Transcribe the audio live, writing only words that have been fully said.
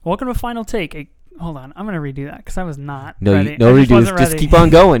Welcome to Final Take. Hold on, I'm going to redo that because I was not No, ready. no redos. Just Just keep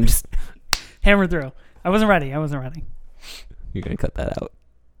on going. Just hammer through. I wasn't ready. You're gonna cut that out.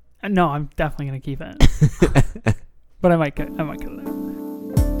 No, I'm definitely going to keep it. But I might cut it out.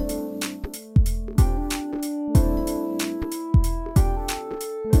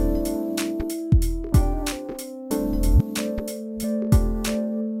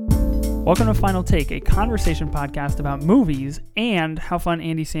 Welcome to Final Take, a conversation podcast about movies and how fun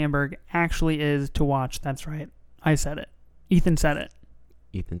Andy Samberg actually is to watch. That's right. I said it. Ethan said it.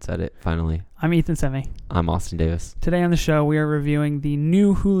 Ethan said it, finally. I'm Ethan Semi. I'm Austin Davis. Today on the show, we are reviewing the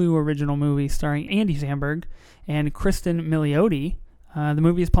new Hulu original movie starring Andy Samberg and Kristen Milioti. The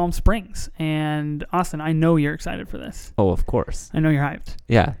movie is Palm Springs. And Austin, I know you're excited for this. Oh, of course. I know you're hyped.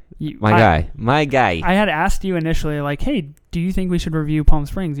 Yeah. My guy. I had asked you initially, like, hey, do you think we should review Palm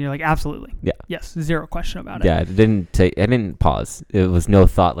Springs? And you're like, absolutely. Yeah. Yes, zero question about it. Yeah, I didn't pause. It was no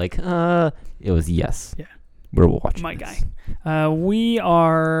thought like, it was yes. Yeah. We're watching My this. guy. We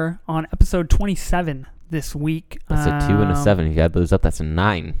are on episode 27 this week. That's a 2 and a 7. If you add those up, that's a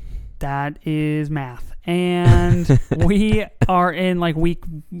 9. That is math. And we are in like week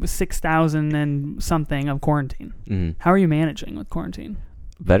 6,000 and something of quarantine. Mm. How are you managing with quarantine?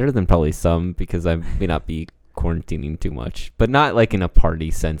 Better than probably some, because I may not be quarantining too much, but not like in a party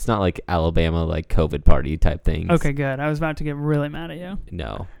sense, not like Alabama like COVID party type things. Okay, good. I was about to get really mad at you.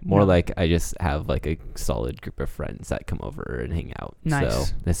 No, more like I just have like a solid group of friends that come over and hang out. Nice. So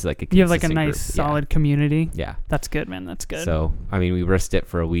this is like a You have like a consistent nice group. solid community. Yeah. That's good, man. That's good. So I mean, we risked it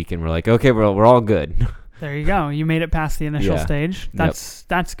for a week, and we're like, okay, we're all good. There you go. You made it past the initial stage.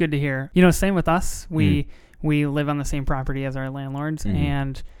 That's good to hear. You know, same with us. We live on the same property as our landlords,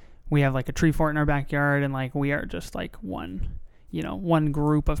 and we have like a tree fort in our backyard, and like we are just like one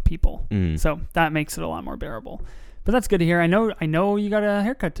group of people. So that makes it a lot more bearable. But that's good to hear. I know you got a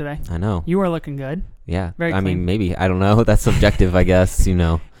haircut today. I know. You are looking good. Yeah. Very I clean. mean, maybe. I don't know. That's subjective, I guess, you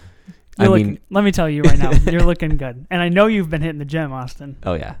know. Let me tell you right now, you're looking good. And I know you've been hitting the gym, Austin.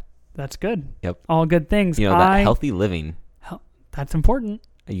 Oh, yeah. That's good. Yep. All good things. You know, that healthy living. That's important.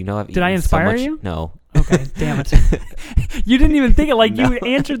 You know, Did I inspire you? No. Okay, damn it. You didn't even think it. Like, no. You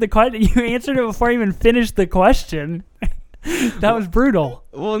answered the question. You answered it before I even finished the question. That was brutal.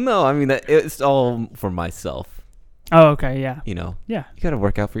 Well, no, I mean, it's all for myself. Oh, okay, yeah. You know? Yeah. You got to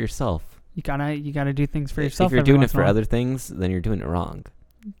work out for yourself. You gotta do things for yourself. If you're doing it for other things, then you're doing it wrong.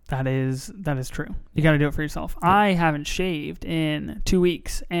 That is true. You got to do it for yourself. Yeah. I haven't shaved in 2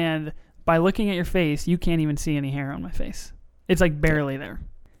 weeks, and by looking at your face, you can't even see any hair on my face. It's like barely there.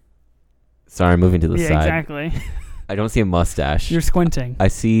 Sorry, I'm moving to the side. Yeah, exactly. I don't see a mustache. You're squinting. I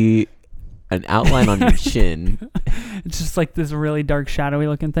see an outline on your chin. It's just like this really dark, shadowy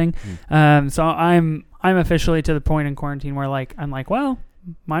looking thing. So I'm officially to the point in quarantine where I'm like, well,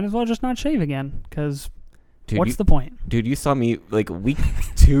 might as well just not shave again, because what's the point? Dude, you saw me like week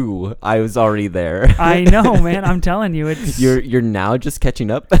 2. I was already there. I know, man. I'm telling you, it's you're now just catching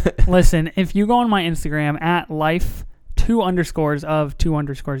up. Listen, if you go on my Instagram at life_of_Ethan,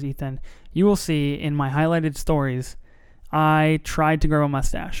 you will see in my highlighted stories, I tried to grow a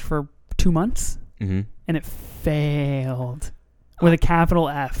mustache for 2 months, and it failed with a capital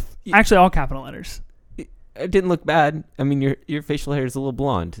F. Actually, all capital letters. It didn't look bad. I mean, your facial hair is a little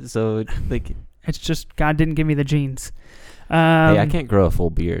blonde, so like. It's just God didn't give me the genes. Hey, I can't grow a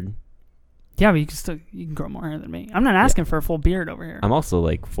full beard. Yeah, but you can grow more hair than me. I'm not asking for a full beard over here. I'm also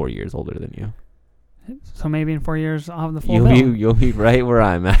like 4 years older than you. So maybe in 4 years I'll have the full bill. You'll be right where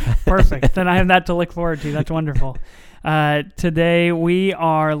I'm at. Perfect. Then I have that to look forward to. That's wonderful. Today we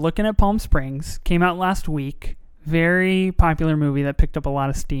are looking at Palm Springs. Came out last week. Very popular movie that picked up a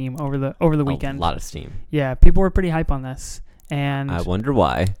lot of steam over the weekend. A lot of steam. Yeah, people were pretty hype on this, and I wonder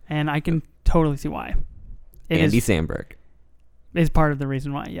why. And I can totally see why. Andy Samberg is part of the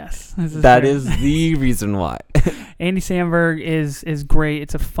reason why. Yes, that is the reason why. Andy Samberg is great.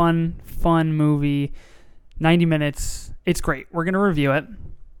 It's a fun movie. 90 minutes. It's great. We're gonna review it.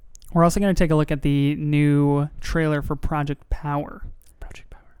 We're also gonna take a look at the new trailer for Project Power.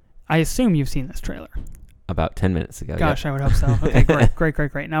 I assume you've seen this trailer. About 10 minutes ago. Gosh, I would hope so. Okay,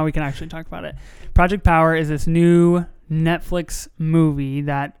 great. Now we can actually talk about it. Project Power is this new Netflix movie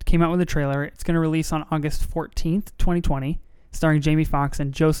that came out with a trailer. It's going to release on August 14th, 2020, starring Jamie Foxx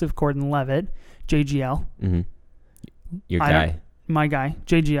and Joseph Gordon-Levitt, JGL. Mm-hmm. Your guy. My guy,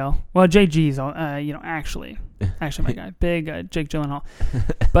 JGL. Well, JG's, actually my guy. Big Jake Gyllenhaal.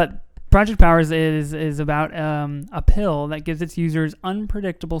 But Project Powers is about a pill that gives its users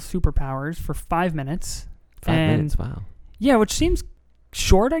unpredictable superpowers for 5 minutes. 5 minutes, wow. Yeah, which seems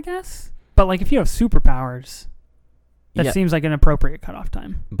short, I guess. But like if you have superpowers, That seems like an appropriate cutoff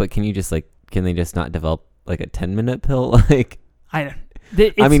time. But can they just not develop like a 10-minute pill? Like, I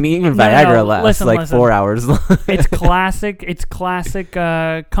mean, even Viagra lasts like 4 hours long. It's classic. It's classic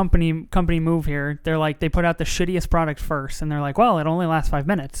company move here. They're like, they put out the shittiest product first, and they're like, well, it only lasts 5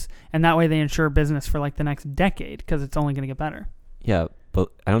 minutes, and that way they ensure business for like the next decade because it's only going to get better. Yeah, but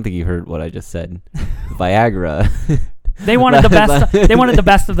I don't think you heard what I just said. Viagra. They wanted the best. They wanted the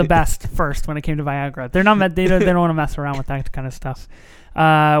best of the best first when it came to Viagra. They don't want to mess around with that kind of stuff.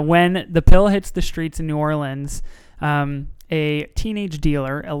 When the pill hits the streets in New Orleans, a teenage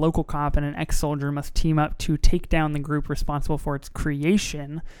dealer, a local cop, and an ex-soldier must team up to take down the group responsible for its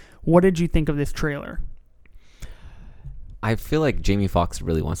creation. What did you think of this trailer? I feel like Jamie Foxx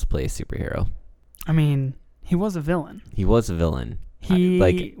really wants to play a superhero. I mean, he was a villain. He was a villain.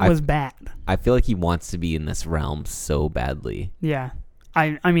 He was bad. I feel like he wants to be in this realm so badly. Yeah.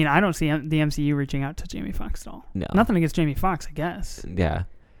 I mean, I don't see the MCU reaching out to Jamie Foxx at all. No. Nothing against Jamie Foxx, I guess. Yeah.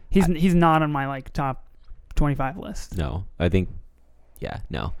 He's not on my like top 25 list. No. I think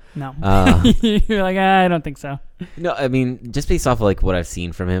no. No. You're like, I don't think so. No, I mean, just based off of like what I've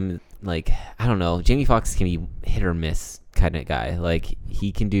seen from him, like, I don't know, Jamie Foxx can be hit or miss kind of guy. Like,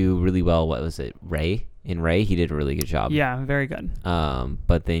 he can do really well. What was it? Ray? In Ray, he did a really good job. Yeah, very good.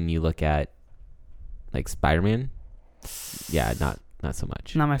 But then you look at like Spider-Man. Yeah, not so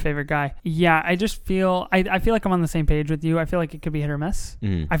much. Not my favorite guy. Yeah, I just feel I feel like I'm on the same page with you. I feel like it could be hit or miss.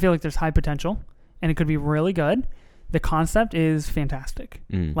 I feel like there's high potential and it could be really good. The concept is fantastic.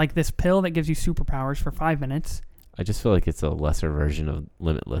 Like this pill that gives you superpowers for 5 minutes. I just feel like it's a lesser version of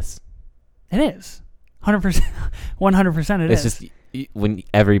Limitless. It is. 100%. 100% it is. It's just when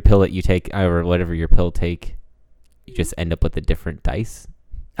every pill that you take, or whatever your pill take, you just end up with a different dice.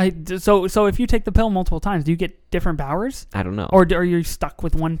 So if you take the pill multiple times, do you get different powers? I don't know. Or are you stuck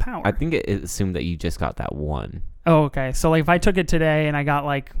with one power? I think it assumed that you just got that one. Oh, okay. So like if I took it today and I got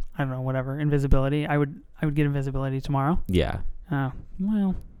like, I don't know, whatever, invisibility, I would get invisibility tomorrow. Yeah. Oh,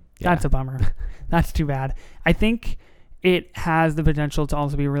 well, that's a bummer. That's too bad. I think it has the potential to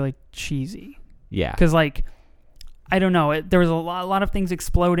also be really cheesy. Yeah. Because like, I don't know, there was a lot of things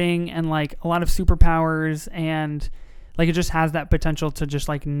exploding and like a lot of superpowers, and like it just has that potential to just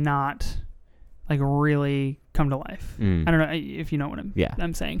like not like really come to life. I don't know if you know what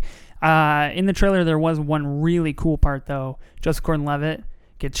I'm saying. In the trailer, there was one really cool part though. Joseph Gordon-Levitt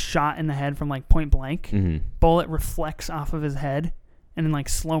gets shot in the head from like point blank. Bullet reflects off of his head, and in like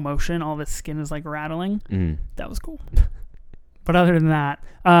slow motion, all of his skin is like rattling. That was cool. But other than that,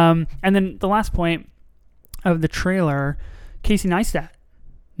 and then the last point of the trailer, Casey Neistat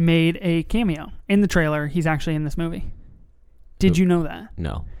made a cameo in the trailer. He's actually in this movie. Did you know that?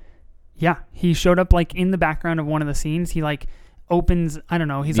 No. Yeah, he showed up like in the background of one of the scenes. He like opens, I don't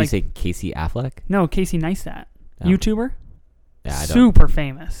know. He's Did like, you say Casey Affleck? No, Casey Neistat, YouTuber. Yeah, I don't. Super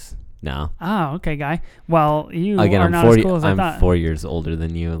famous. No. Oh, okay, guy. Well, you Again, are I'm not 40, as cool as I thought. I'm 4 years older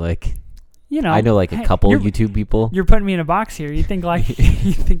than you. Like, you know, I know like a couple YouTube people. You're putting me in a box here. You think like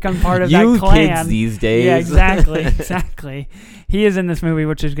you think I'm part of that clan? You kids these days. Yeah, exactly. He is in this movie,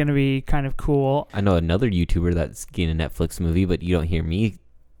 which is going to be kind of cool. I know another YouTuber that's getting a Netflix movie, but you don't hear me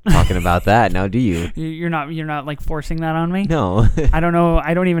talking about that now, do you? You're not like forcing that on me. No. I don't know.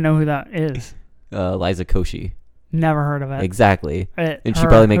 I don't even know who that is. Liza Koshy. Never heard of it. Exactly. And she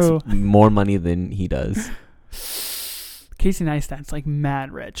probably makes more money than he does. Casey Neistat's like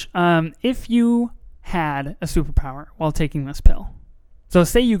mad rich. If you had a superpower while taking this pill, so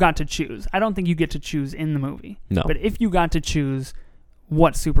say you got to choose. I don't think you get to choose in the movie. No. But if you got to choose,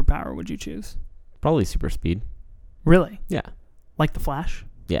 what superpower would you choose? Probably super speed. Really? Yeah. Like the Flash?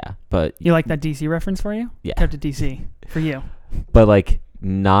 Yeah, but... You like that DC reference for you? Yeah. Kept it DC for you. But like,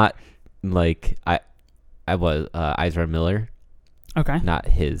 not like... I was Ezra Miller. Okay. Not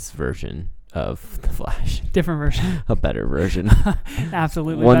his version of the Flash. Different version. A better version.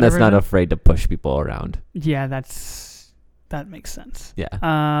 Absolutely. One that's not afraid to push people around. Yeah, that makes sense.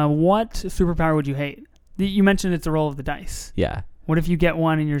 Yeah. What superpower would you hate? You mentioned it's a roll of the dice. Yeah. What if you get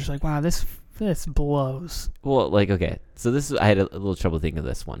one and you're just like, wow, this blows? Well, like, okay. So I had a little trouble thinking of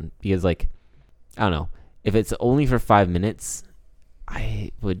this one because, like, I don't know. If it's only for 5 minutes,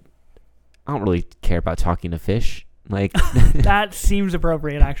 I don't really care about talking to fish. Like that seems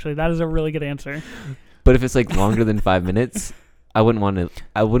appropriate, actually. That is a really good answer. But if it's like longer than 5 minutes, I wouldn't want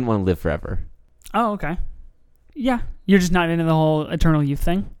to live forever. Oh, okay. Yeah. You're just not into the whole eternal youth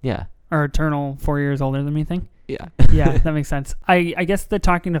thing? Yeah. Or eternal 4 years older than me thing? Yeah. Yeah, that makes sense. I guess the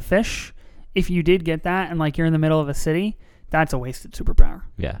talking to fish, if you did get that and like you're in the middle of a city, that's a wasted superpower.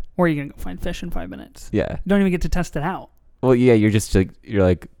 Yeah. Or you're going to go find fish in 5 minutes. Yeah. You don't even get to test it out. Well, yeah, you're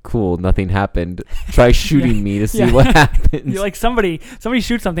like, cool, nothing happened. Try shooting me to see what happens. You're like, somebody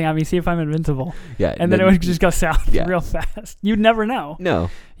shoot something at me, see if I'm invincible. Yeah. And then it would just go south real fast. You'd never know. No.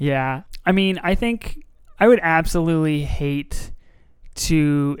 Yeah. I mean, I think I would absolutely hate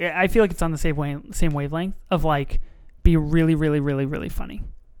to... I feel like it's on the same wavelength of, like, be really, really, really, really funny.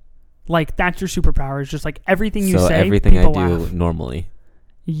 Like, that's your superpower. Is just, like, everything you say, everything I do laugh. Normally.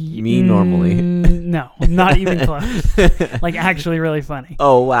 Me normally. No, not even close. Like, actually really funny.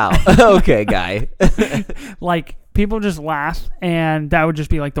 Oh, wow. Okay, guy. Like, people just laugh, and that would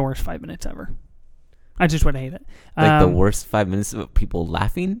just be, like, the worst 5 minutes ever. I just would hate it. Like, the worst 5 minutes of people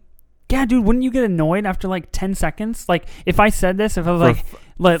laughing? Yeah, dude, wouldn't you get annoyed after, like, 10 seconds? Like, if I said this, if I was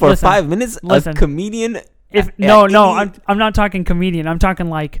for listen, 5 minutes, listen, a comedian... I'm not talking comedian. I'm talking,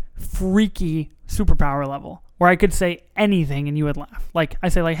 like, freaky superpower level. Where I could say anything and you would laugh. Like, I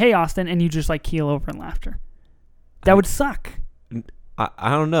say, like, hey, Austin, and you just, like, keel over in laughter. That would suck. I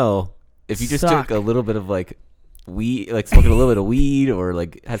don't know. If you just took a little bit of, like, weed, like, smoking a little bit of weed or,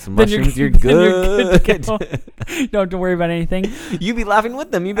 like, had some mushrooms, you're good. You don't have to worry about anything. You'd be laughing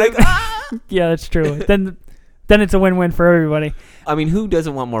with them. You'd be like, ah! Yeah, that's true. Then it's a win-win for everybody. I mean, who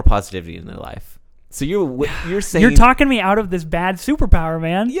doesn't want more positivity in their life? So you're saying... You're talking me out of this bad superpower,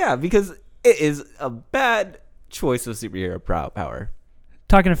 man. Yeah, because it is a bad... choice of superhero power.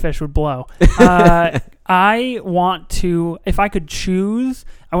 Talking to fish would blow. I want to, if I could choose,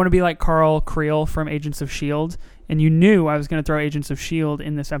 I want to be like Carl Creel from Agents of S.H.I.E.L.D. And you knew I was going to throw Agents of S.H.I.E.L.D.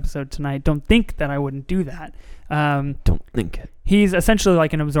 in this episode tonight. Don't think that I wouldn't do that. Don't think it. He's essentially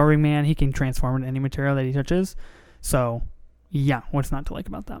like an absorbing man. He can transform into any material that he touches. So, yeah, what's not to like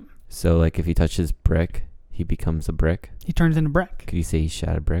about that? So, like, if he touches brick, he becomes a brick? He turns into brick. Could you say he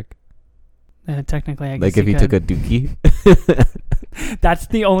shot a brick? Technically, I guess like if he took a dookie. That's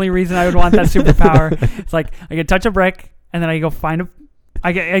the only reason I would want that superpower. It's like I could touch a brick and then I go find a.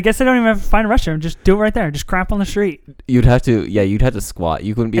 I guess I don't even have to find a restroom. Just do it right there. Just crap on the street. You'd have to squat.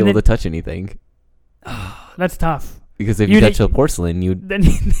 You couldn't be able to touch anything. That's tough. Because if you touch a porcelain, then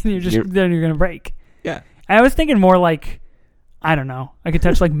you're gonna break. Yeah. I was thinking more like, I don't know. I could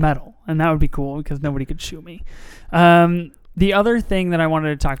touch like metal, and that would be cool because nobody could shoot me. The other thing that I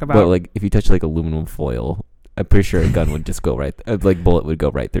wanted to talk about... But, like, if you touch, like, aluminum foil, I'm pretty sure a gun would just go right... like, bullet would go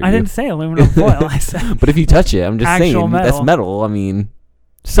right through you. I didn't say aluminum foil. I said... But if you touch it, I'm just saying, metal. That's metal. I mean...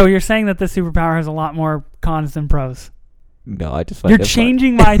 So you're saying that this superpower has a lot more cons than pros? No, I just find You're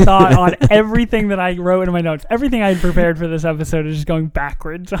changing my thought on everything that I wrote in my notes. Everything I had prepared for this episode is just going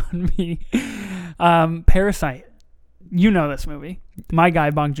backwards on me. Parasite. You know this movie. My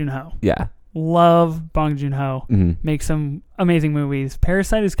guy, Bong Joon-ho. Yeah. Love Bong Joon-ho. Mm-hmm. Makes some amazing movies.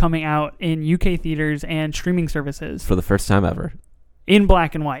 Parasite is coming out in UK theaters and streaming services. For the first time ever. In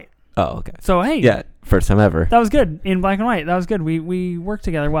black and white. Oh, okay. So, hey. Yeah, first time ever. That was good. In black and white. That was good. We worked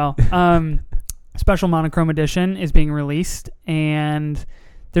together well. Special monochrome edition is being released, and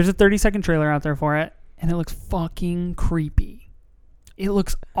there's a 30-second trailer out there for it, and it looks fucking creepy. It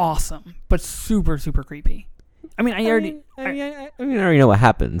looks awesome, but super, super creepy. I mean, I already know what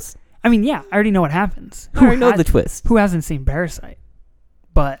happens. I mean, yeah, I already know what happens. I already know the twist. Who hasn't seen Parasite?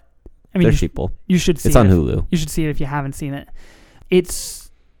 But, I mean, there's people. You should see it. It's on Hulu. You should see it if you haven't seen it.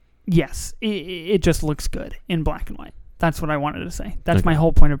 Yes, it just looks good in black and white. That's what I wanted to say. That's my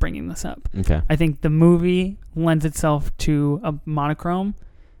whole point of bringing this up. Okay. I think the movie lends itself to a monochrome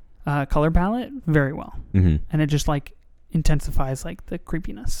color palette very well. Mm-hmm. And it just, like, intensifies, like, the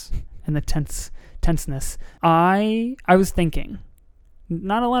creepiness and the tenseness. I was thinking...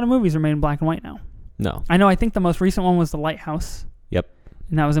 Not a lot of movies are made in black and white now. No. I know. I think the most recent one was The Lighthouse. Yep.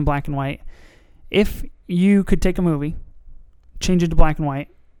 And that was in black and white. If you could take a movie, change it to black and white,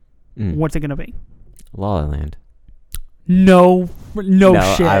 what's it going to be? La La Land. No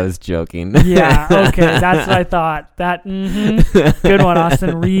shit. I was joking. Yeah, okay. That's what I thought. Good one,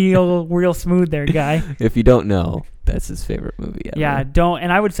 Austin. Real smooth there, guy. If you don't know, that's his favorite movie ever. Yeah,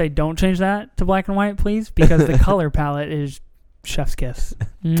 and I would say don't change that to black and white, please, because the color palette is... Chef's kiss.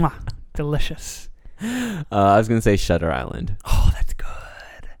 Mwah. Delicious. I was going to say Shutter Island. Oh, that's good.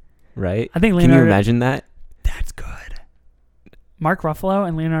 Right? I think Can you imagine that? That's good. Mark Ruffalo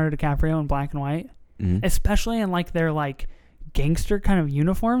and Leonardo DiCaprio in black and white, especially in like their like gangster kind of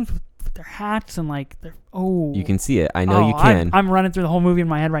uniforms with their hats and like their You can see it. I know you can. I'm running through the whole movie in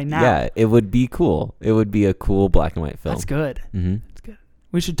my head right now. Yeah, it would be cool. It would be a cool black and white film. That's good. Mm-hmm. That's good.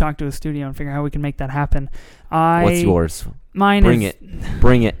 We should talk to a studio and figure out how we can make that happen. What's yours? Bring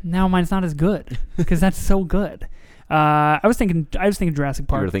it. Now mine's not as good because that's so good. I was thinking Jurassic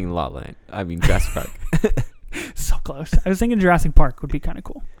Park. You were thinking La La Land. I mean Jurassic Park. So close. I was thinking Jurassic Park would be kind of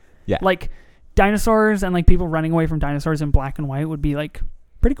cool. Yeah. Like dinosaurs and like people running away from dinosaurs in black and white would be like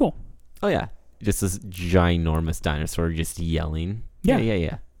pretty cool. Oh yeah, just this ginormous dinosaur just yelling.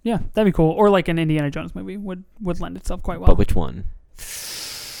 Yeah. Yeah, that'd be cool. Or like an Indiana Jones movie would lend itself quite well. But which one?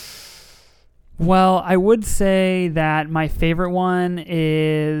 Well, I would say that my favorite one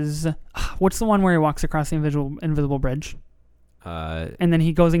is what's the one where he walks across the invisible bridge? And then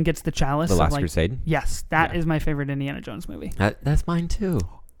he goes and gets the chalice. The Last Crusade? Yes, that is my favorite Indiana Jones movie. That's mine too.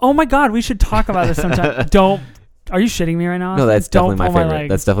 Oh my God, we should talk about this sometime. Are you shitting me right now? No, that's definitely my favorite.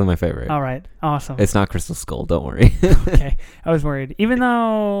 That's definitely my favorite. All right, awesome. It's not Crystal Skull, don't worry. Okay, I was worried. Even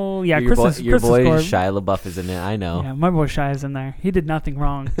though, yeah, your boy Skull, Shia LaBeouf is in it. I know. Yeah, my boy Shia is in there. He did nothing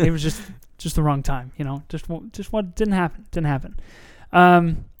wrong. It was just the wrong time. You know, just what didn't happen.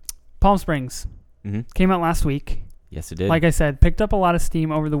 Palm Springs came out last week. Yes, it did. Like I said, picked up a lot of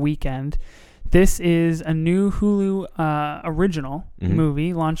steam over the weekend. This is a new Hulu original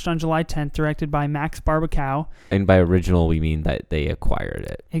movie launched on July 10th, directed by Max Barbacow. And by original, we mean that they acquired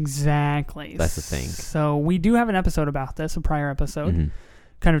it. Exactly. That's the thing. So we do have an episode about this, a prior episode,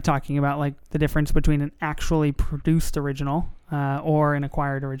 kind of talking about like the difference between an actually produced original or an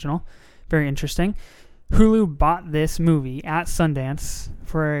acquired original. Very interesting. Hulu bought this movie at Sundance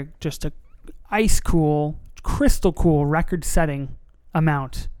for just a ice cool, crystal cool, record-setting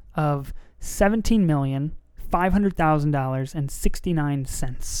amount of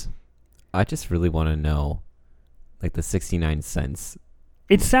 $17,500,000.69. I just really want to know, like, the 69 cents.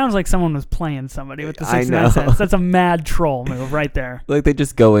 It sounds like someone was playing somebody with the 69 cents. That's a mad troll move right there. Like, they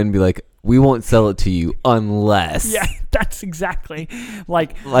just go in and be like, we won't sell it to you unless. Yeah, that's exactly.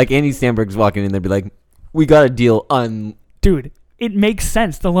 Like Andy Samberg's walking in there, be like, we got a deal Dude, it makes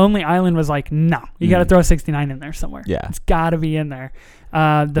sense. The Lonely Island was like, no, you got to throw 69 in there somewhere. Yeah. It's got to be in there.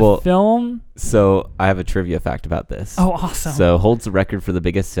 The film. So I have a trivia fact about this. Oh, awesome. So holds the record for the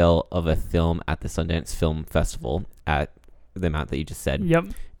biggest sale of a film at the Sundance Film Festival at the amount that you just said. Yep.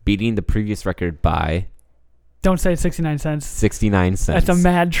 Beating the previous record by. Don't say 69 cents. 69 cents. That's a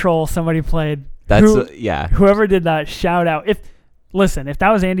mad troll somebody played. Yeah. Whoever did that, shout out. If that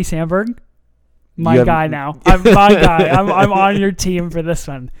was Andy Samberg, my guy now. I'm my guy. I'm on your team for this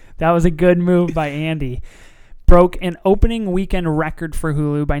one. That was a good move by Andy. Broke an opening weekend record for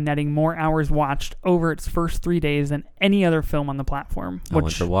Hulu by netting more hours watched over its first 3 days than any other film on the platform. I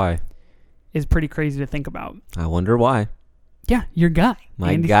wonder why. Is pretty crazy to think about. I wonder why. Yeah, your guy.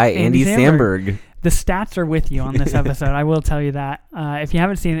 Andy Samberg. The stats are with you on this episode. I will tell you that. If you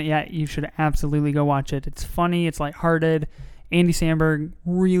haven't seen it yet, you should absolutely go watch it. It's funny. It's lighthearted. Andy Samberg,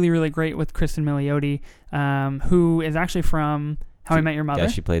 really, really great with Kristen Milioti, who is actually from How I Met Your Mother. Yeah,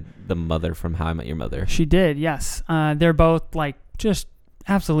 she played the mother from How I Met Your Mother. She did, yes. They're both like just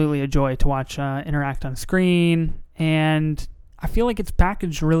absolutely a joy to watch interact on screen, and I feel like it's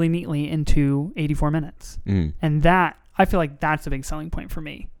packaged really neatly into 84 minutes. And that, I feel like that's a big selling point for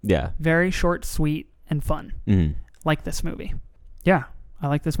me. Yeah. Very short, sweet, and fun. Like this movie. Yeah, I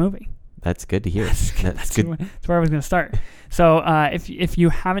like this movie. That's good to hear. That's good. That's where I was going to start. So if you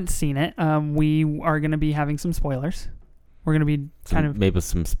haven't seen it, we are going to be having some spoilers. We're going to be maybe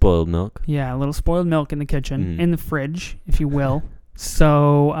some spoiled milk. Yeah, a little spoiled milk in the kitchen, in the fridge, if you will.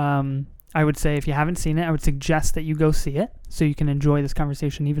 So I would say if you haven't seen it, I would suggest that you go see it so you can enjoy this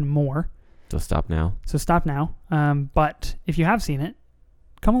conversation even more. So stop now. But if you have seen it,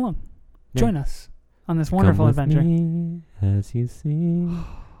 come along. Yeah. Join us on this wonderful adventure. As you sing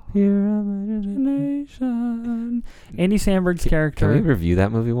your imagination. Andy Samberg's character. Can we review that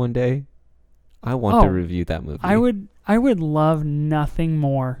movie one day? I want to review that movie. I would love nothing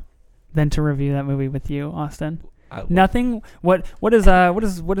more than to review that movie with you, Austin. Nothing. What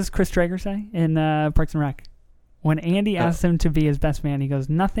does Chris Traeger say in Parks and Rec? When Andy asks him to be his best man, he goes,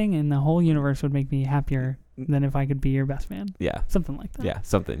 "Nothing in the whole universe would make me happier than if I could be your best man." Yeah. Something like that. Yeah,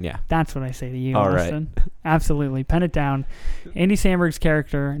 something, yeah. That's what I say to you, all Austin. Right. Absolutely. Pen it down. Andy Samberg's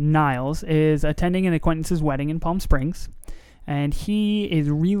character, Niles, is attending an acquaintance's wedding in Palm Springs, and he is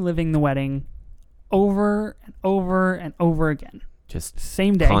reliving the wedding over and over and over again. Just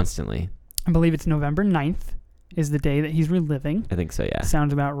same day. Constantly. I believe it's November 9th is the day that he's reliving. I think so, yeah.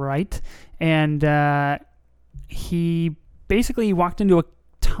 Sounds about right. And he basically walked into a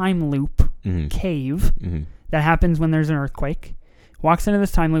time loop cave that happens when there's an earthquake. Walks into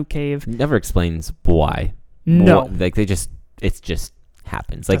this time loop cave. Never explains why. No. It just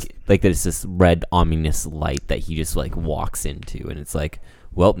happens. Like there's this red ominous light that he just like walks into, and it's like,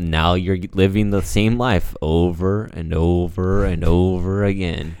 well, now you're living the same life over and over and over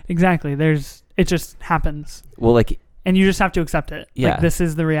again. Exactly. It just happens. Well, and you just have to accept it. Yeah. Like, this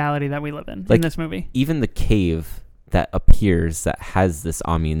is the reality that we live in this movie. Even the cave that appears that has this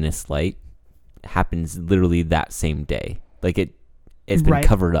ominous light happens literally that same day. Like it's been Right.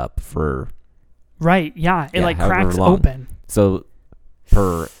 covered up for Right. Yeah. It like however cracks long. open. So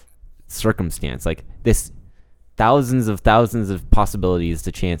per circumstance, like this, thousands of possibilities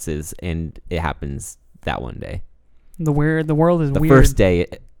to chances, and it happens that one day. The world is The weird. first day,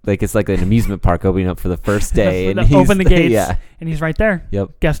 like it's like an amusement park opening up for the first day, and he's, open the gates, yeah, and he's right there.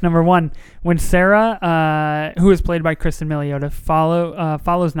 yep, Guess number 1. When Sarah, who is played by Kristen Milioti,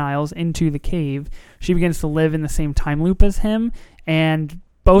 follows Niles into the cave, she begins to live in the same time loop as him, and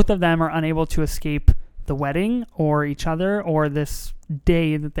both of them are unable to escape the wedding or each other or this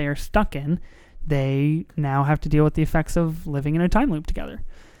day that they are stuck in. They now have to deal with the effects of living in a time loop together.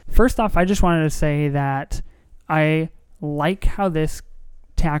 First off, I just wanted to say that I like how this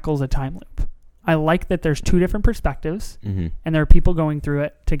tackles a time loop. I like that there's 2 different perspectives, mm-hmm. and there are people going through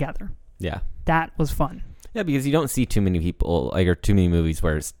it together. Yeah. That was fun. Yeah, because you don't see too many people, like, or too many movies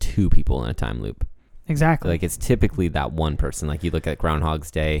where it's 2 people in a time loop. Exactly. Like, it's typically that one person. Like, you look at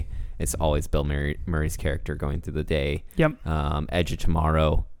Groundhog's Day, it's always Bill Murray's character going through the day. Yep. Edge of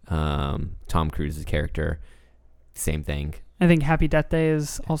Tomorrow, Tom Cruise's character, same thing. I think Happy Death Day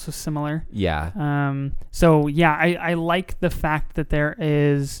is also similar. Yeah. So yeah, I like the fact that there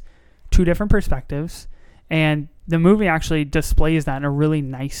is 2 different perspectives, and the movie actually displays that in a really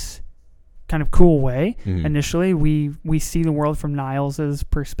nice, kind of cool way. Mm-hmm. Initially, we see the world from Niles's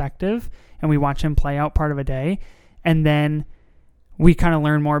perspective, and we watch him play out part of a day, and then we kind of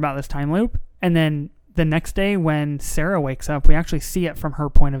learn more about this time loop, and then the next day when Sarah wakes up, we actually see it from her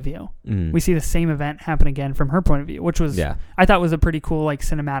point of view. Mm-hmm. We see the same event happen again from her point of view, which was, I thought was a pretty cool, like,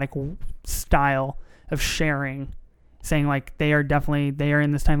 cinematic style of sharing, saying like they are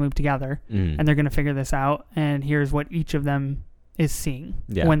in this time loop together, and they're going to figure this out, and here's what each of them is seeing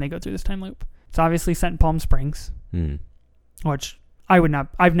when they go through this time loop. It's obviously set in Palm Springs, which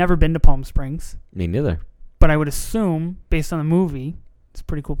I've never been to Palm Springs. Me neither. But I would assume, based on the movie, it's a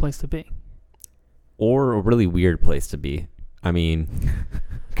pretty cool place to be. Or a really weird place to be. I mean,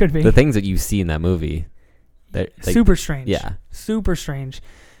 could be. The things that you see in that movie, like, super strange. Yeah. Super strange.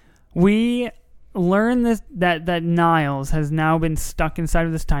 We learn that Niles has now been stuck inside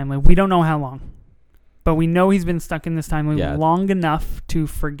of this time loop. We don't know how long, but we know he's been stuck in this time loop long enough to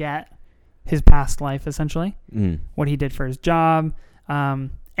forget his past life, essentially, what he did for his job,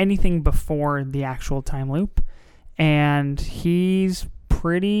 anything before the actual time loop. And he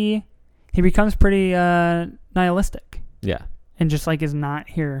becomes pretty nihilistic. Yeah. And just like is not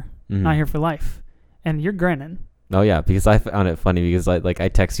here for life. And you're grinning. Oh yeah, because I found it funny because I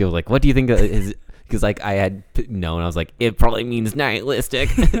text you, like, what do you think is, because like I had known, I was like, it probably means nihilistic.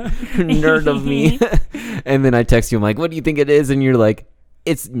 Nerd of me. And then I text you, I'm like, what do you think it is? And you're like,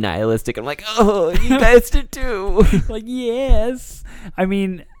 it's nihilistic. I'm like, oh, you guys did too. Like, yes. I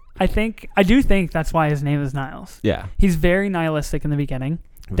mean, I do think that's why his name is Niles. Yeah. He's very nihilistic in the beginning.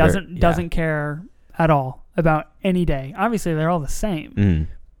 Doesn't care at all about any day. Obviously, they're all the same.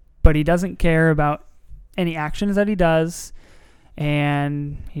 But he doesn't care about any actions that he does.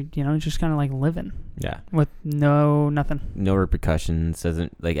 And he, he's just kind of like living. Yeah. With nothing. No repercussions.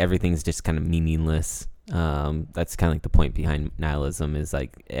 Doesn't, like, everything's just kind of meaningless. That's kind of like the point behind nihilism, is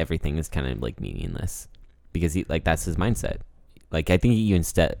like everything is kind of like meaningless because he, like, that's his mindset. Like, I think he even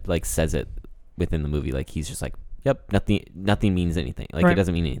says it within the movie. Like, he's just like, yep, nothing means anything. Like, It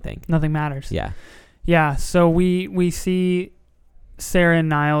doesn't mean anything. Nothing matters. Yeah. Yeah. So we see Sarah and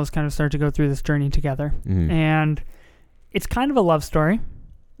Niles kind of start to go through this journey together, and it's kind of a love story.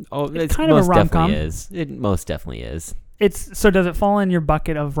 Oh, it's kind of a rom-com. It most definitely is. So does it fall in your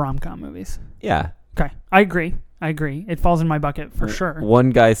bucket of rom-com movies? Yeah. Okay. I agree. It falls in my bucket for sure. One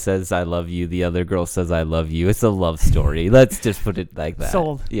guy says, I love you. The other girl says, I love you. It's a love story. Let's just put it like that.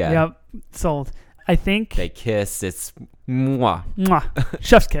 Sold. Yeah. Yep. Sold. I think they kiss. It's mwah. Mwah.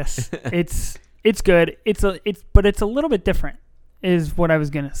 Chef's kiss. It's good. But it's a little bit different, is what I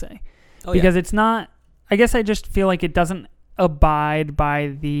was going to say. Oh, because it's not, I guess I just feel like it doesn't abide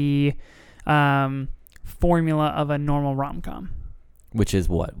by the formula of a normal rom-com. Which is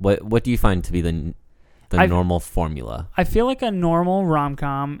what? What do you find to be the normal formula? I feel like a normal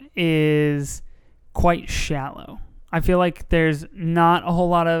rom-com is quite shallow. I feel like there's not a whole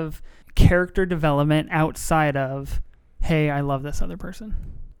lot of character development outside of, hey, I love this other person.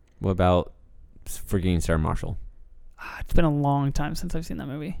 What about Forgetting Sarah Marshall? It's been a long time since I've seen that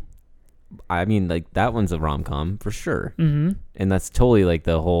movie. I mean, like, that one's a rom-com for sure. Mm-hmm. And that's totally like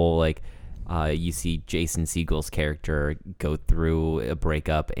the whole, like, you see Jason Segel's character go through a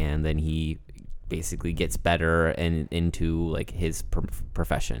breakup, and then he basically gets better and into like his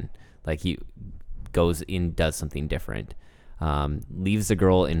profession. Like, he goes in, does something different, leaves the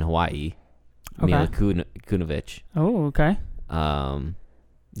girl in Hawaii. Mila Kunovich. Oh, okay.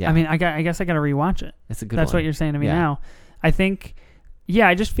 Yeah. I mean, I guess I got to rewatch it. It's a good That's one. what you're saying to me now. I think,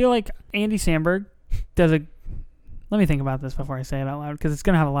 I just feel like Andy Samberg does a... Let me think about this before I say it out loud, because it's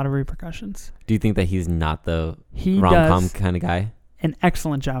going to have a lot of repercussions. Do you think that he's not the rom-com kind of guy? An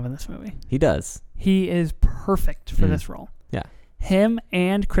excellent job in this movie. He does. He is perfect for this role. Yeah. Him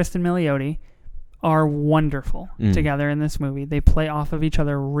and Kristen Milioti are wonderful together in this movie. They play off of each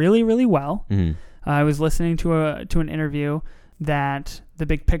other really, really well. I was listening to an interview that The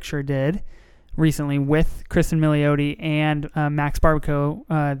Big Picture did recently with Kristen Milioti and Max Barbaco,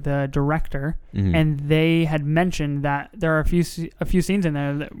 the director, and they had mentioned that there are a few scenes in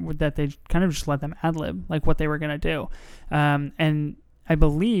there that they kind of just let them ad-lib, like what they were going to do. And I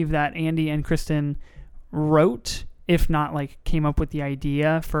believe that Andy and Kristen wrote, if not like came up with the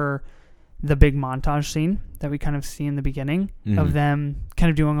idea for the big montage scene that we kind of see in the beginning of them kind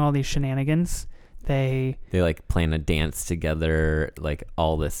of doing all these shenanigans. They like plan a dance together, like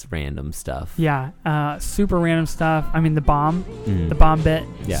all this random stuff. Yeah, super random stuff. I mean, the bomb bit,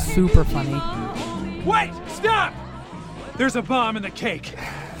 super funny. Wait, stop! There's a bomb in the cake.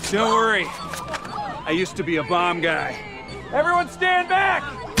 Don't worry. I used to be a bomb guy. Everyone stand back!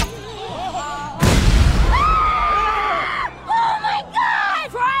 Oh my God!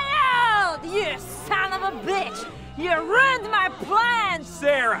 Cry out! You son of a bitch! You ruined my plans!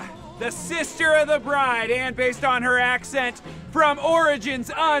 Sarah, the sister of the bride, and based on her accent, from origins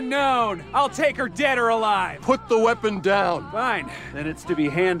unknown. I'll take her dead or alive. Put the weapon down. Fine. Then it's to be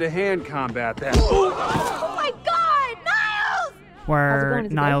hand-to-hand combat then. Oh my God! Niles! Where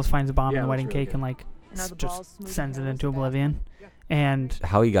Niles finds a bomb in the wedding cake and like just sends it into oblivion. And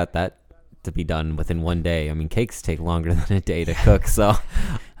how he got that to be done within one day. I mean, cakes take longer than a day to cook, so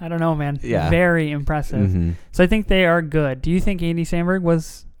I don't know, man. Yeah. Very impressive. So I think they are good. Do you think Andy Samberg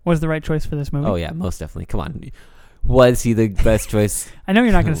was the right choice for this movie? Oh yeah, most definitely. Come on. Was he the best choice? I know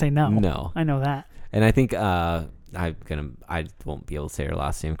you're not going to say no. No. I know that. And I think I won't be able to say her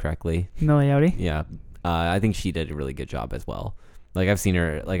last name correctly. Milioti? Yeah. I think she did a really good job as well. Like I've seen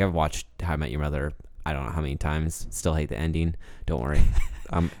her, like I've watched How I Met Your Mother I don't know how many times. Still hate the ending. Don't worry.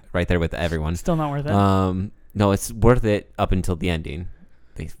 I'm right there with everyone. Still not worth it. No, it's worth it up until the ending.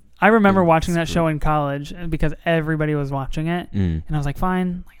 I remember watching that show in college because everybody was watching it, and I was like,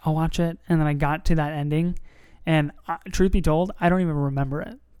 fine, I'll watch it. And then I got to that ending, and truth be told, I don't even remember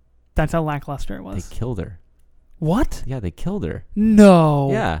it. That's how lackluster it was. They killed her. What? Yeah, they killed her.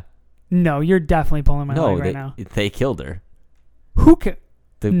 No. Yeah. No, you're definitely pulling my leg right now. They killed her. Who could?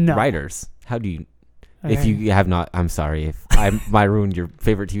 The writers. How do you... Okay. If you have not, I'm sorry. If I might ruin your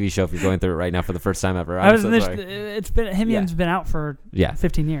favorite TV show if you're going through it right now for the first time ever. I'm so sorry. It's been Himion's been out for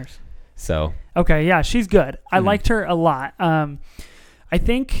 15 years. So okay, yeah, she's good. I liked her a lot. I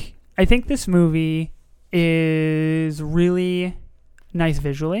think this movie is really nice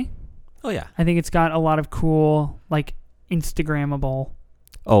visually. Oh yeah. I think it's got a lot of cool like Instagrammable.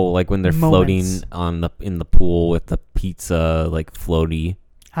 Oh, like when they're moments. floating in the pool with the pizza like floaty.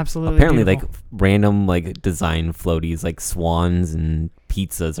 Absolutely. Apparently, beautiful. like random like design floaties, like swans and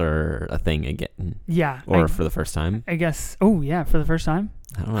pizzas are a thing again. Yeah. Or for the first time. I guess. Oh yeah, for the first time.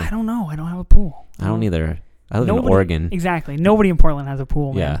 I don't know. I don't know. I don't have a pool. I don't either. I live in Oregon. Exactly. Nobody in Portland has a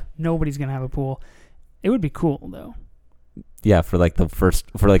pool, man. Yeah. Nobody's gonna have a pool. It would be cool though. Yeah, for like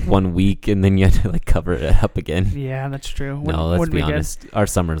 1 week, and then you had to like cover it up again. Yeah, that's true. No, let's be honest. Our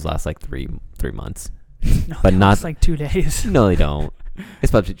summers last like three months. No, but not it's like 2 days. No, they don't.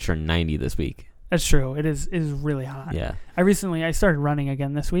 It's about to turn 90 this week. That's true. It is really hot. Yeah. I started running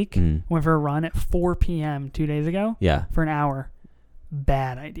again this week. Went for a run at 4 p.m. 2 days ago. Yeah. For an hour.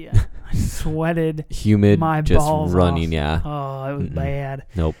 Bad idea. I sweated. Humid. My just balls running. off. Yeah. Oh, it was bad.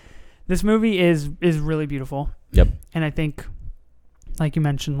 Nope. This movie is really beautiful. Yep. And I think, like you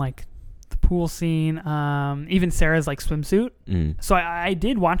mentioned, like the pool scene, even Sarah's like swimsuit. So I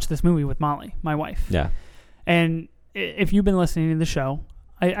did watch this movie with Molly, my wife. Yeah. And if you've been listening to the show,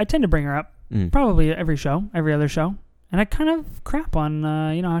 I tend to bring her up probably every other show. And I kind of crap on,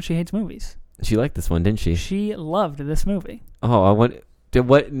 how she hates movies. She liked this one, didn't she? She loved this movie. Oh, what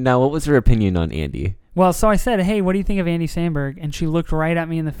was her opinion on Andy? Well, so I said, hey, what do you think of Andy Samberg? And she looked right at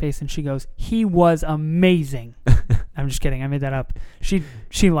me in the face and she goes, he was amazing. I'm just kidding. I made that up.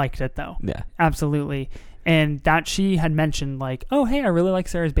 She liked it though. Yeah. Absolutely. And that she had mentioned like, oh, hey, I really like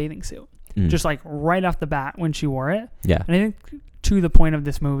Sarah's bathing suit. Just like right off the bat when she wore it. Yeah. And I think to the point of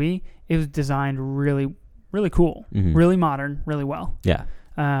this movie, it was designed really, really cool, really modern, really well. Yeah.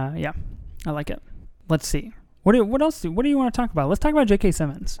 Yeah. I like it. Let's see. What else? What do you want to talk about? Let's talk about J.K.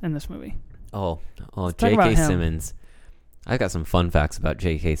 Simmons in this movie. J.K. Simmons. I got some fun facts about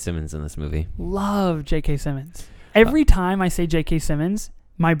J.K. Simmons in this movie. Love J.K. Simmons. Every time I say J.K. Simmons,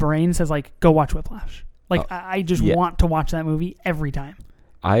 my brain says like, go watch Whiplash. Like I just want to watch that movie every time.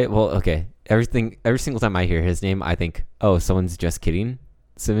 Okay. Every single time I hear his name, I think, oh, someone's just kidding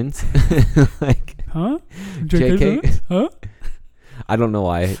Simmons. Like, huh? J.K. Simmons? Huh? I don't know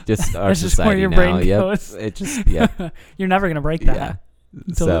why. Just our That's just society where your now. brain Yep. goes. It just yeah. You're never gonna break that.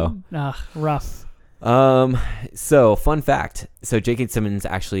 Yeah. So rough. So fun fact. So J.K. Simmons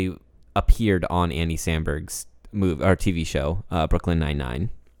actually appeared on Andy Samberg's TV show, Brooklyn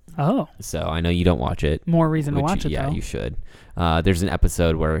Nine-Nine. Oh. So I know you don't watch it. More reason to watch it, yeah, though. you should. There's an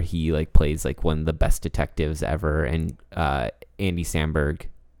episode where he like plays like one of the best detectives ever, and Andy Samberg,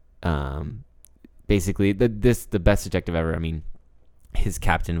 basically the best detective ever. I mean, his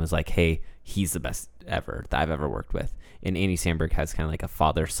captain was like, "Hey, he's the best ever that I've ever worked with." And Andy Samberg has kind of like a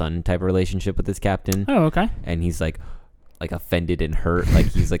father-son type of relationship with his captain. Oh, okay. And he's like offended and hurt. Like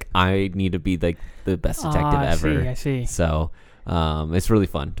he's like, I need to be like the best detective ever. I see. So, it's really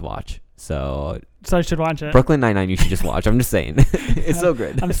fun to watch. So I should watch it. Brooklyn Nine-Nine, you should just watch. I'm just saying, it's so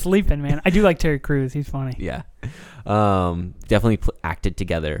good. I'm sleeping, man. I do like Terry Crews. He's funny. Yeah. Definitely acted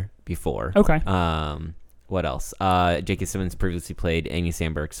together before. Okay. What else? J.K. Simmons previously played Andy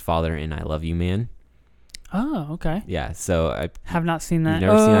Samberg's father in I Love You, Man. Oh, okay. Yeah. So I have not seen that. You've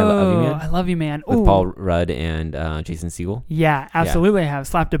never seen I Love You, Man? I Love You, Man. With Paul Rudd and Jason Segel. Yeah, absolutely. I have.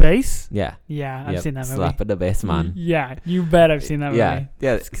 Slap the Bass. Yeah. Yeah, I've seen that movie. Slap the Bass, man. Yeah, you bet I've seen that movie.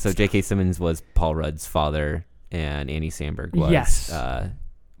 Yeah. So J.K. Simmons was Paul Rudd's father, and Andy Samberg was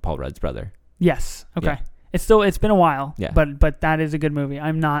Paul Rudd's brother. Yes. Okay. Yeah. It's been a while. Yeah. But that is a good movie.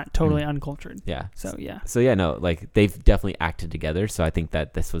 I'm not totally uncultured. Yeah. So yeah. So yeah, no, like they've definitely acted together. So I think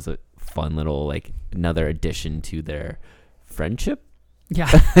that this was a fun little like another addition to their friendship. Yeah.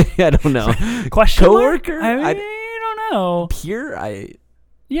 I don't know. Question coworker? I don't know. Peer?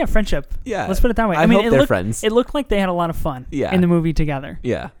 Yeah, friendship. Yeah. Let's put it that way. I mean, they're friends. It looked like they had a lot of fun in the movie together.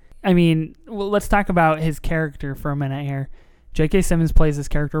 Yeah. I mean, well, let's talk about his character for a minute here. J.K. Simmons plays this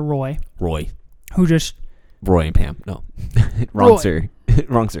character, Roy. Who just... Roy and Pam. No. Wrong, sir.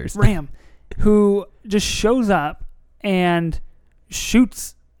 Wrong, sirs. Ram. Who just shows up and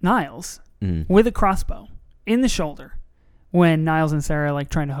shoots Niles with a crossbow in the shoulder when Niles and Sarah are like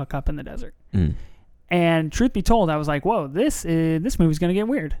trying to hook up in the desert. And truth be told, I was like, whoa, this movie's going to get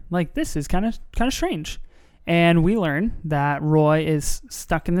weird. Like, this is kind of strange. And we learn that Roy is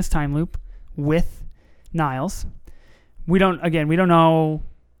stuck in this time loop with Niles. We don't know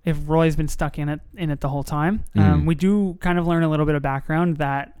if Roy's been stuck in it the whole time. We do kind of learn a little bit of background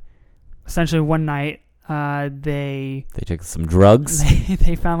that essentially one night they took some drugs.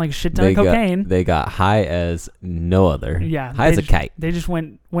 They found like a shit ton of cocaine. They got high as no other. Yeah, high as a kite. They just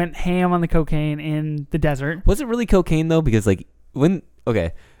went ham on the cocaine in the desert. Was it really cocaine though? Because like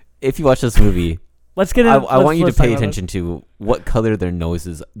if you watch this movie, I want you to pay attention to what color their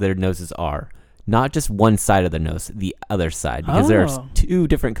noses are. Not just one side of the nose, the other side, because there's two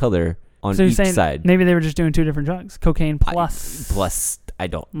different color on each side. Maybe they were just doing two different drugs, cocaine plus. I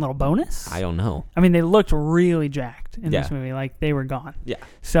don't. A little bonus. I don't know. I mean, they looked really jacked in this movie, like they were gone. Yeah.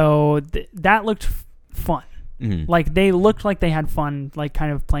 So that looked fun. Mm-hmm. Like they looked like they had fun, like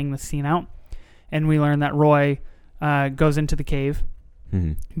kind of playing the scene out. And we learned that Roy goes into the cave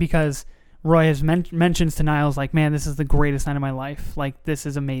because Roy has mentions to Niles like, "Man, this is the greatest night of my life. Like this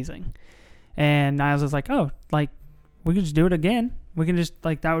is amazing." And Niles is like, "Oh, like we could just do it again. We can just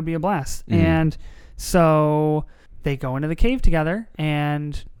like that would be a blast." And so they go into the cave together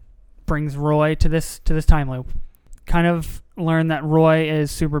and brings Roy to this time loop. Kind of learn that Roy is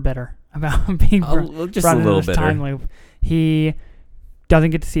super bitter about being brought into this time loop. He doesn't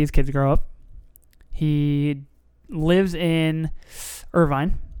get to see his kids grow up. He lives in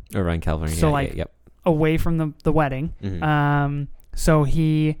Irvine, California. So away from the wedding. So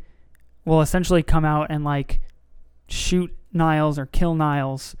he will essentially come out and like shoot Niles or kill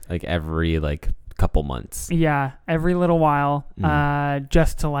Niles like every like couple months. Yeah, every little while,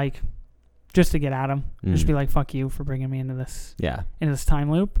 just to get at him. Just be like, "Fuck you for bringing me into this." Yeah, into this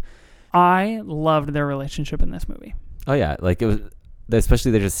time loop. I loved their relationship in this movie. Oh yeah, like it was,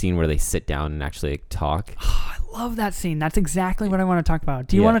 especially there's a scene where they sit down and actually like talk. Oh, I love that scene. That's exactly what I want to talk about.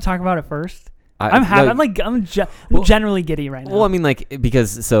 Do you want to talk about it first? I'm generally giddy right now. Well, I mean, like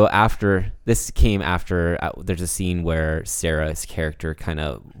because so after there's a scene where Sarah's character kind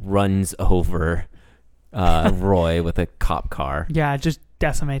of runs over Roy with a cop car. Yeah, just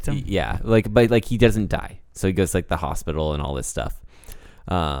decimates him. Yeah, but he doesn't die, so he goes to like the hospital and all this stuff.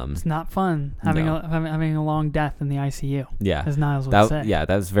 It's not fun having a long death in the ICU. Yeah, as Niles would say. Yeah,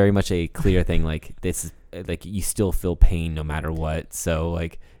 that was very much a clear thing. Like this is like you still feel pain no matter what. So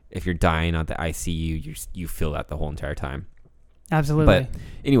like if you're dying on the ICU, you feel that the whole entire time. Absolutely. But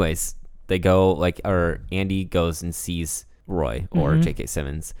anyways, they go or Andy goes and sees Roy or J.K.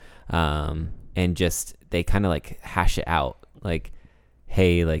 Simmons, and just they kind of like hash it out, like,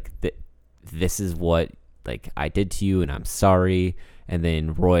 hey, like this is what like I did to you, and I'm sorry. And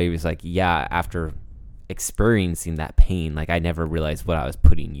then Roy was like, yeah, after experiencing that pain, like I never realized what I was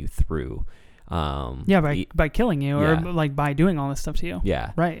putting you through. By killing you, or like by doing all this stuff to you.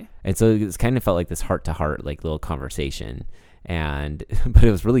 Yeah. Right. And so it kind of felt like this heart to heart, like little conversation. And, but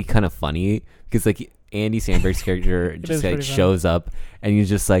it was really kind of funny because like Andy Samberg's character just like shows up and he's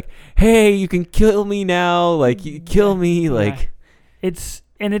just like, hey, you can kill me now. Like you kill me. Like it's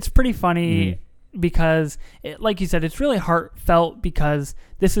pretty funny because like you said, it's really heartfelt because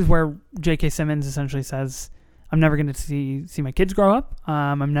this is where J.K. Simmons essentially says, I'm never going to see my kids grow up.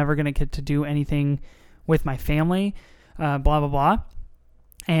 I'm never going to get to do anything with my family, blah, blah, blah.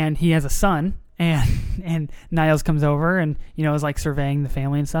 And he has a son, and Niles comes over and, you know, is like surveying the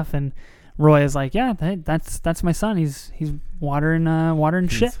family and stuff. And Roy is like, yeah, that's my son. He's watering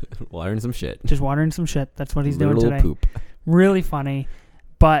shit. Watering some shit. Just watering some shit. That's what he's doing Little today. Poop. Really funny.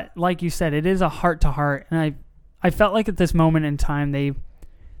 But like you said, it is a heart to heart. And I felt like at this moment in time,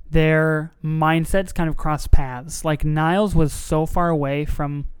 their mindsets kind of crossed paths. Like Niles was so far away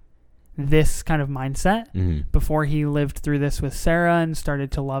from this kind of mindset before he lived through this with Sarah and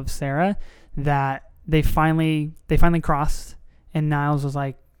started to love Sarah, that they finally crossed, and Niles was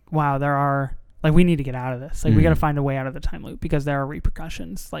like, wow, we need to get out of this. Like we got to find a way out of the time loop because there are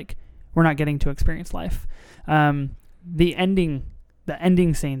repercussions. Like we're not getting to experience life. The ending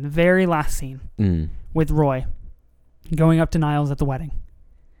scene, the very last scene with Roy going up to Niles at the wedding.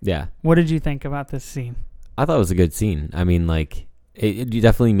 Yeah. What did you think about this scene? I thought it was a good scene. I mean, like, it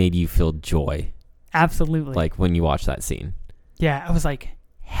definitely made you feel joy. Absolutely. Like, when you watch that scene. Yeah, I was like,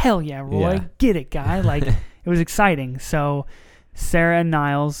 hell yeah, Roy. Get it, guy. Like, it was exciting. So, Sarah and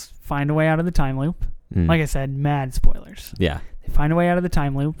Niles find a way out of the time loop. Like I said, mad spoilers. Yeah. They find a way out of the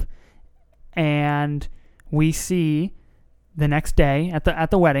time loop. And we see the next day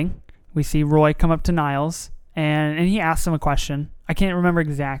at the wedding, we see Roy come up to Niles, and he asks him a question. I can't remember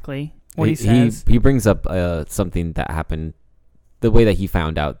exactly what he says. He brings up something that happened, the way that he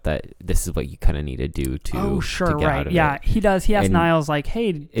found out that this is what you kind of need to do to get out of it. He does. He asks Niles like,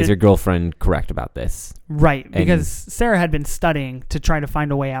 hey, is your girlfriend correct about this? Right, because Sarah had been studying to try to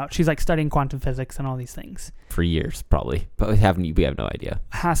find a way out. She's like studying quantum physics and all these things. For years, probably. But we have no idea.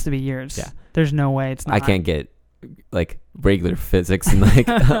 It has to be years. Yeah. There's no way it's not. I can't get like regular physics in like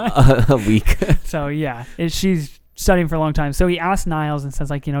a week. So yeah, she's studying for a long time. So he asks Niles and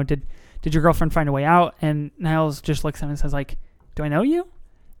says like, you know, did your girlfriend find a way out? And Niles just looks at him and says like, do I know you?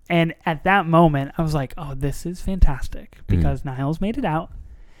 And at that moment I was like, oh, this is fantastic because Niles made it out,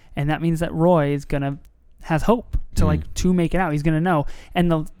 and that means that Roy has hope to make it out. He's gonna know. And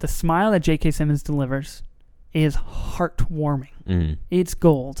the smile that J.K. Simmons delivers is heartwarming. It's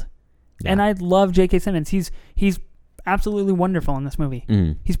gold. Yeah. And I love J.K. Simmons. He's absolutely wonderful in this movie.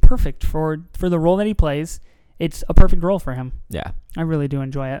 He's perfect for the role that he plays. It's a perfect role for him. Yeah, I really do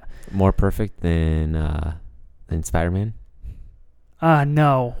enjoy it. More perfect than Spider-Man?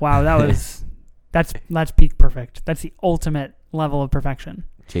 No. Wow, that's peak perfect. That's the ultimate level of perfection.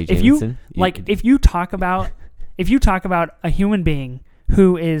 J. Jameson? If you talk about a human being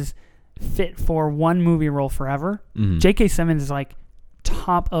who is fit for one movie role forever, J.K. Simmons is like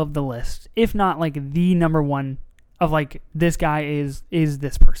top of the list, if not like the number one of like, this guy is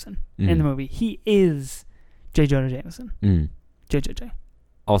this person in the movie. He is J. Jonah Jameson. JJJ.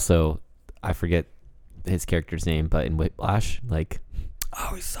 Also, I forget his character's name, but in Whiplash, like,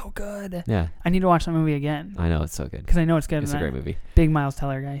 oh, he's so good. Yeah, I need to watch that movie again. I know, it's so good because I know it's good. It's a great movie. Big Miles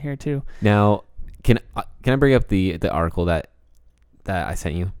Teller guy here too. Now, can I bring up the article that I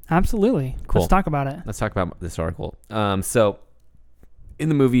sent you? Absolutely. Cool. Let's talk about it. Let's talk about this article. So in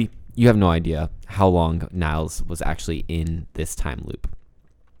the movie, you have no idea how long Niles was actually in this time loop.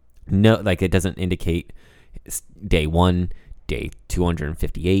 No, like it doesn't indicate day 1, day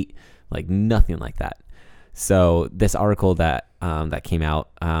 258, like nothing like that. So this article that came out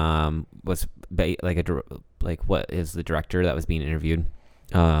was what is the director that was being interviewed?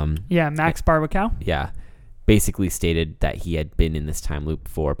 Max Barbakow. Yeah, basically stated that he had been in this time loop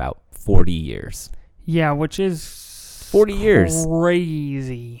for about 40 years. Yeah, which is 40 years.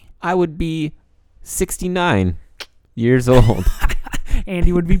 Crazy. I would be 69 years old.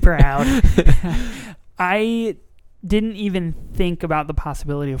 Andy would be proud. I didn't even think about the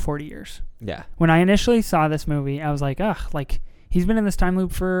possibility of 40 years. Yeah. When I initially saw this movie, I was like, ugh, like he's been in this time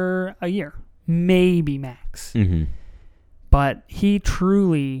loop for a year, maybe max. Mm-hmm. But he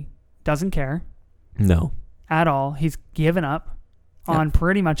truly doesn't care No. at all. He's given up on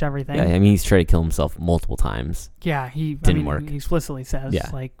pretty much everything. Yeah, I mean, he's tried to kill himself multiple times. Yeah, he Didn't work. He explicitly says, Yeah.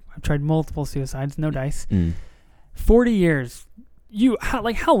 like, I've tried multiple suicides, no dice. 40 40 years.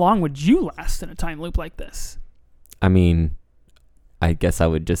 How long would you last in a time loop like this? I mean, I guess I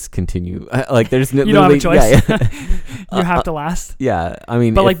would just continue. Like, there's no. You don't have a choice. Yeah. You have to last. Yeah, I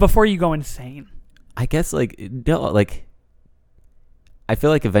mean, But like before you go insane. I guess like no, like I feel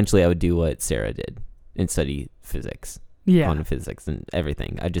like eventually I would do what Sarah did and study physics, quantum physics, and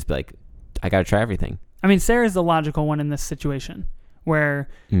everything. I'd just be like, I gotta try everything. I mean, Sarah's the logical one in this situation where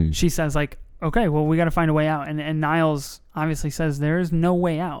she says like, okay, well, we got to find a way out. And Niles obviously says there is no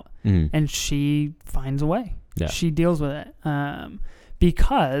way out. And she finds a way. Yeah. She deals with it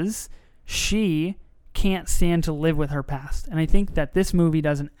because she can't stand to live with her past. And I think that this movie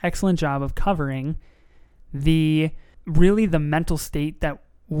does an excellent job of covering the mental state that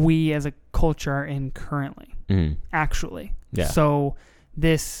we as a culture are in currently, actually. Yeah. So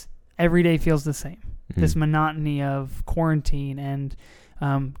this every day feels the same. This monotony of quarantine and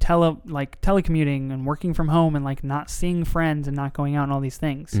telecommuting and working from home and like not seeing friends and not going out and all these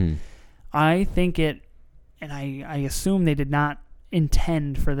things. I think it, and I assume they did not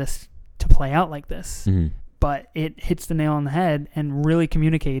intend for this to play out like this, but it hits the nail on the head and really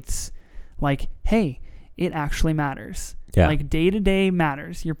communicates like, hey, it actually matters. Yeah. Like day to day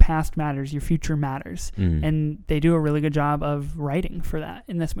matters. Your past matters. Your future matters. And they do a really good job of writing for that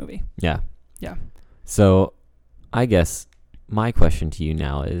in this movie. Yeah. Yeah. So I guess my question to you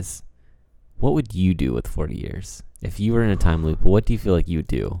now is, what would you do with 40 years? If you were in a time loop, what do you feel like you would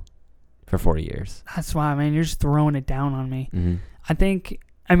do for 40 years? That's why, man, you're just throwing it down on me. I think,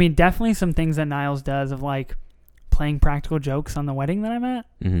 I mean, definitely some things that Niles does of like playing practical jokes on the wedding that I'm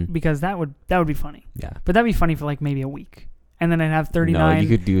at, because that would be funny. Yeah. But that'd be funny for like maybe a week. And then I'd have 39 you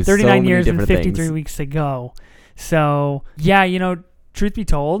could do 39 so years many and different 53 things. weeks to go. So, yeah, truth be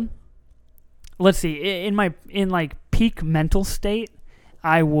told, let's see, in like peak mental state,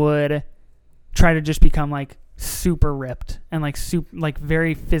 I would try to just become like super ripped and like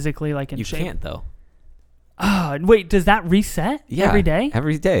very physically like in shape. You can't though. Oh, wait, does that reset every day?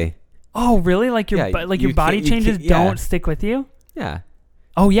 Every day. Oh, really? Like your your body changes don't stick with you? Yeah.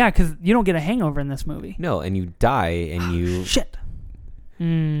 Oh, yeah, because you don't get a hangover in this movie. No, and you die and you... Shit.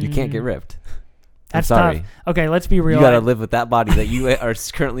 You can't get ripped. That's I'm sorry. tough. Okay, let's be real. You gotta live with that body that you are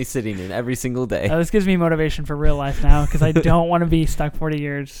currently sitting in every single day. This gives me motivation for real life now because I don't want to be stuck 40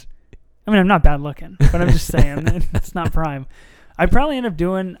 years. I mean, I'm not bad looking, but I'm just saying it's not prime. I'd probably end up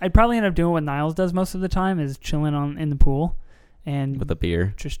doing what Niles does most of the time is chilling in the pool and with a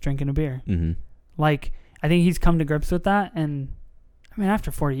beer, just drinking a beer. Like, I think he's come to grips with that, and I mean,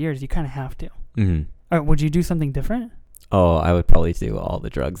 after 40 years, you kind of have to. All right, would you do something different? Oh, I would probably do all the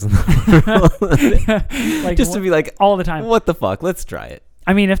drugs in the world. Like just to be like all the time. What the fuck? Let's try it.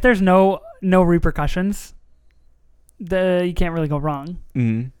 I mean, if there's no repercussions, you can't really go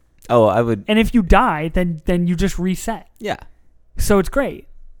wrong. Oh, I would. And if you die, then you just reset. Yeah. So it's great.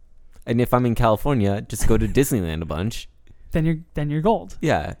 And if I'm in California, just go to Disneyland a bunch. Then you're gold.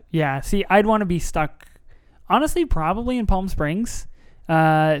 Yeah. Yeah. See, I'd want to be stuck, honestly, probably in Palm Springs,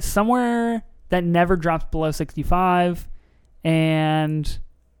 somewhere that never drops below 65, and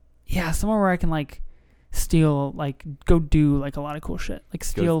yeah, somewhere where I can like steal, like go do like a lot of cool shit, like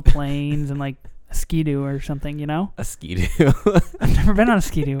steal planes and like a Ski-Doo or something, you know? A Ski-Doo. I've never been on a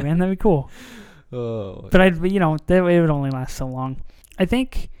Ski-Doo, man. That'd be cool. Oh. But it would only last so long. I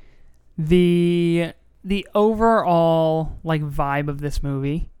think the overall like vibe of this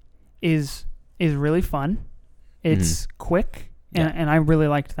movie is really fun. It's quick, and I really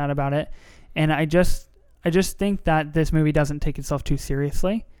liked that about it. And I just think that this movie doesn't take itself too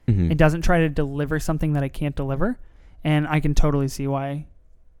seriously. It doesn't try to deliver something that it can't deliver, and I can totally see why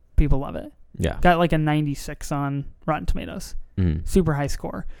people love it. Yeah. Got like a 96 on Rotten Tomatoes. Super high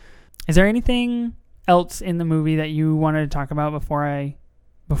score. Is there anything else in the movie that you wanted to talk about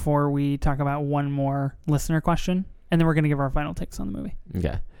before we talk about one more listener question? And then we're going to give our final takes on the movie.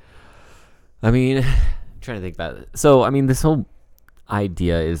 Okay. I mean, I'm trying to think about it. So, I mean, this whole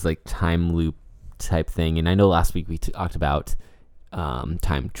idea is like time loop type thing. And I know last week we talked about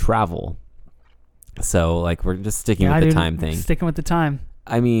time travel. So, like, we're just sticking with the time thing. Sticking with the time.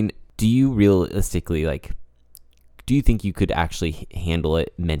 I mean, do you realistically, like, do you think you could actually handle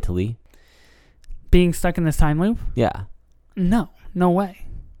it mentally? Being stuck in this time loop? Yeah. No way.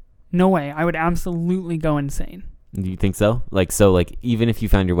 No way. I would absolutely go insane. Do you think so? Like, even if you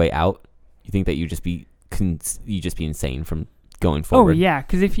found your way out, you think that you'd just be insane from going forward. Oh yeah,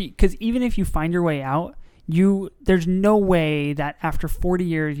 because even if you find your way out, there's no way that after 40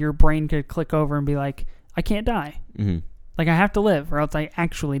 years your brain could click over and be like, I can't die. Mm-hmm. Like I have to live, or else I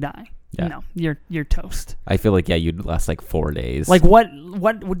actually die. Yeah. No, you're toast. I feel like you'd last like 4 days. Like what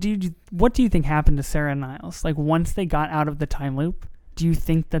do you think happened to Sarah and Niles? Like once they got out of the time loop, do you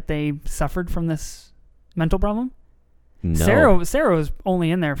think that they suffered from this mental problem? No. Sarah was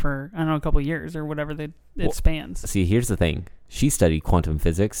only in there for, I don't know, a couple of years or whatever it spans. See, here's the thing. She studied quantum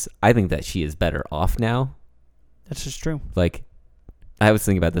physics. I think that she is better off now. That's just true. Like, I was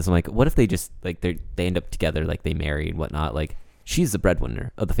thinking about this. I'm like, what if they just, like, they end up together, like, they marry and whatnot? Like, she's the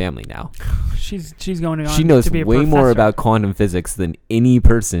breadwinner of the family now. She's going on. She knows to be a way professor. more about quantum physics than any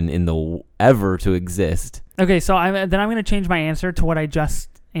person in the ever to exist. Okay, so I'm going to change my answer to what I just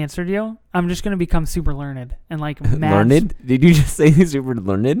answered you. I'm just going to become super learned and like mad. Learned? Did you just say super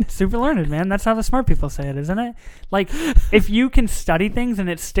learned? Super learned, man. That's how the smart people say it, isn't it? Like, if you can study things and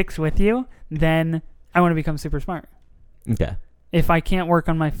it sticks with you, then I want to become super smart. Okay. If I can't work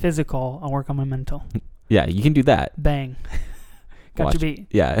on my physical, I'll work on my mental. Yeah, you can do that. Bang. Got you beat.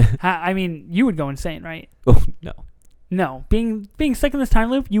 Yeah. I mean, you would go insane, right? Oh, no. No. Being stuck in this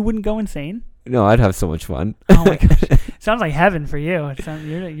time loop, you wouldn't go insane? No, I'd have so much fun. Oh my gosh. Sounds like heaven for you.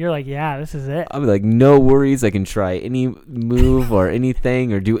 You're like, yeah, this is it. I'm like, no worries. I can try any move or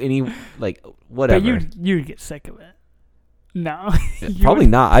anything or do any, like, whatever. But you'd get sick of it. No. Probably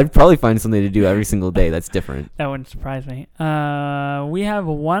not. I'd probably find something to do every single day that's different. That wouldn't surprise me. We have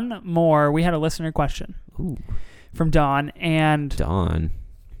one more. We had a listener question. Ooh. From Don. And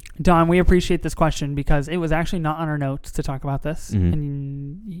Don, we appreciate this question because it was actually not on our notes to talk about this.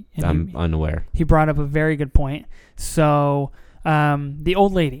 Mm-hmm. And I'm unaware. He brought up a very good point. So, the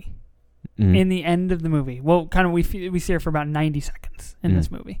old lady in the end of the movie, well, kind of we see her for about 90 seconds in this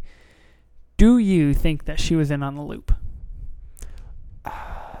movie. Do you think that she was in on the loop?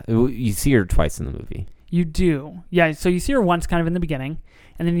 You see her twice in the movie. You do. Yeah, so you see her once kind of in the beginning,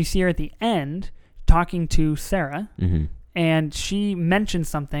 and then you see her at the end talking to Sarah. Mm-hmm. And she mentions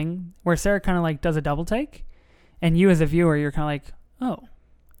something where Sarah kind of like does a double take, and you as a viewer, you're kind of like, "Oh,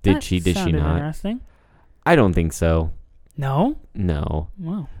 did she not?" Interesting. I don't think so. No.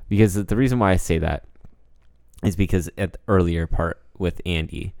 Wow. Because the reason why I say that is because at the earlier part with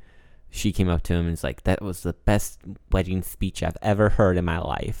Andy, she came up to him and was like, "That was the best wedding speech I've ever heard in my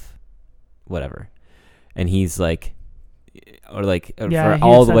life," whatever, and he's like. Or like for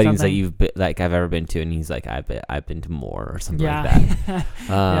all the weddings that you've been, like I've ever been to, and he's like I've been to more or something like that.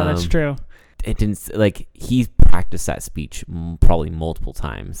 Yeah, that's true. It didn't like he practiced that speech probably multiple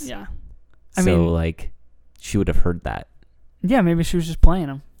times. Yeah, I mean, like she would have heard that. Yeah, maybe she was just playing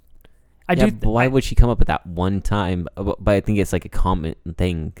him. But why would she come up at that one time? But I think it's like a common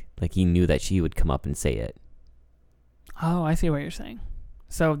thing. Like he knew that she would come up and say it. Oh, I see what you're saying.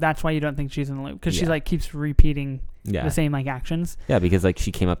 So that's why you don't think she's in the loop because she like keeps repeating the same like actions. Yeah, because like she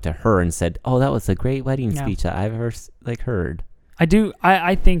came up to her and said, "Oh, that was a great wedding speech that I've ever like heard." I do.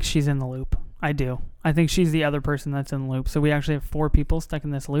 I think she's in the loop. I do. I think she's the other person that's in the loop. So we actually have 4 people stuck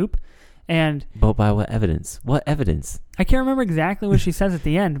in this loop, and but by what evidence? What evidence? I can't remember exactly what she says at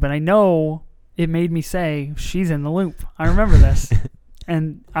the end, but I know it made me say she's in the loop. I remember this,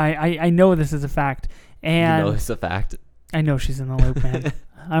 and I know this is a fact. And you know it's a fact. I know she's in the loop, man.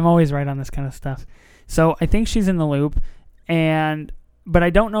 I'm always right on this kind of stuff. So I think she's in the loop, but I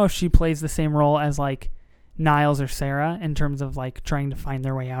don't know if she plays the same role as like Niles or Sarah in terms of like trying to find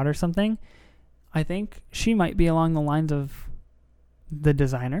their way out or something. I think she might be along the lines of the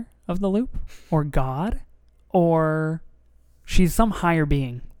designer of the loop or God, or she's some higher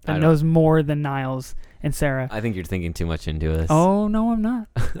being that knows more than Niles and Sarah. I think you're thinking too much into this. Oh, no, I'm not.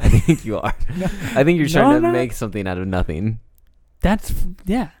 I think you are. No. I think you're trying to make something out of nothing.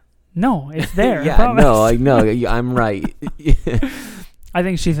 No, it's there. I'm right. I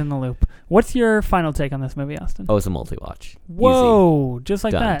think she's in the loop. What's your final take on this movie, Austin? Oh, it's a multi-watch. Whoa, easy. Just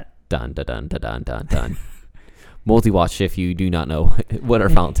like that. Done. Multi-watch if you do not know what our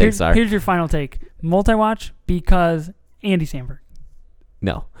final takes are. Here's your final take. Multi-watch because Andy Samberg.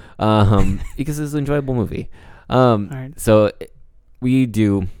 No, because it's an enjoyable movie. All right. So we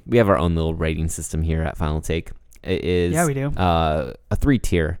have our own little rating system here at Final Take. It is we do. A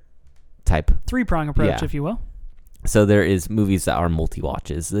 3-tier type. 3-prong approach, if you will. So there is movies that are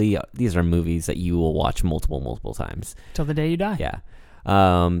multi-watches. These are movies that you will watch multiple times. Till the day you die.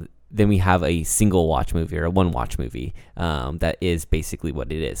 Yeah. Then we have a single watch movie or a one-watch movie that is basically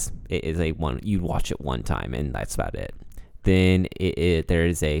what it is. It is you'd watch it one time and that's about it. Then there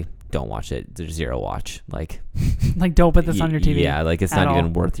is a don't watch it. There's 0 watch. Like don't put this on your TV. Yeah, like it's not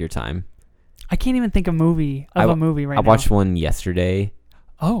even worth your time. I can't even think of a movie right now. I watched one yesterday.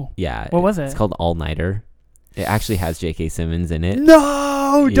 Oh. Yeah. What was it? It's called All Nighter. It actually has J.K. Simmons in it.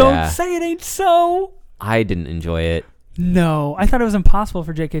 No, Yeah. don't say it ain't so. I didn't enjoy it. No, I thought it was impossible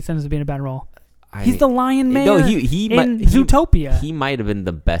for J.K. Simmons to be in a bad role. He's the Lion Man. No, he in Zootopia. He might have been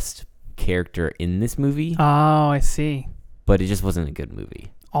the best character in this movie. Oh, I see. But it just wasn't a good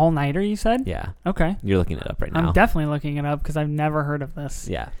movie. All Nighter, you said? Yeah. Okay. You're looking it up right now. I'm definitely looking it up because I've never heard of this.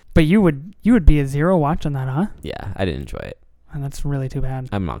 Yeah. But you would be a 0 watch on that, huh? Yeah. I didn't enjoy it. And that's really too bad.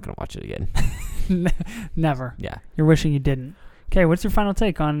 I'm not going to watch it again. Never. Yeah. You're wishing you didn't. Okay, what's your final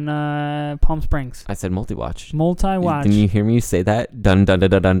take on Palm Springs? I said multi-watch. Multi-watch. Didn't you hear me say that? Dun, dun, dun,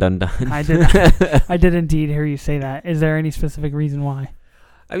 dun, dun, dun, dun. I did. I did indeed hear you say that. Is there any specific reason why?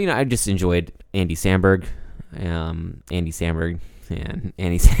 I mean, I just enjoyed Andy Samberg. And Andy Samberg.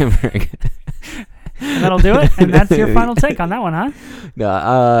 And that'll do it. And that's your final take on that one, huh?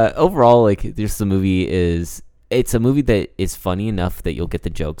 No, overall, like, it's a movie that is funny enough that you'll get the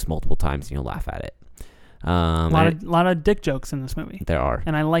jokes multiple times and you'll laugh at it. A lot of dick jokes in this movie. There are.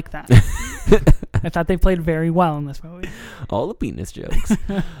 And I like that. I thought they played very well in this movie. All the penis jokes.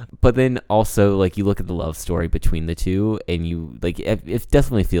 But then also, like, you look at the love story between the two and you, like, it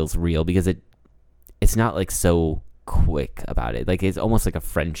definitely feels real because it's not, like, so quick about it. Like, it's almost like a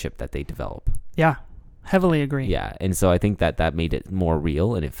friendship that they develop. Yeah. Heavily agree. Yeah. And so I think that made it more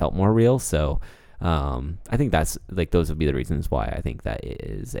real and it felt more real. So I think that's, like, those would be the reasons why I think that it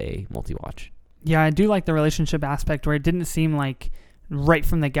is a multi-watch. Yeah, I do like the relationship aspect where it didn't seem like right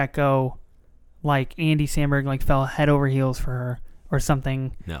from the get-go like Andy Samberg like fell head over heels for her or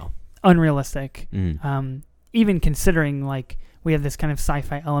something unrealistic. Even considering like we have this kind of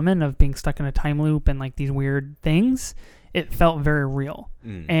sci-fi element of being stuck in a time loop and like these weird things, it felt very real.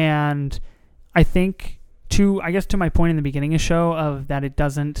 And I think to my point in the beginning of the show of that it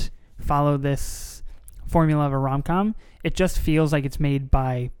doesn't follow this formula of a rom-com, it just feels like it's made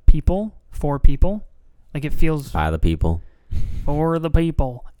by people. For people. Like it feels by the people. For the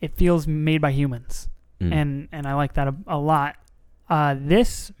people. It feels made by humans. And I like that a lot.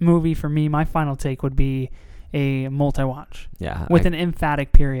 This movie for me, my final take would be a multi-watch. Yeah. With an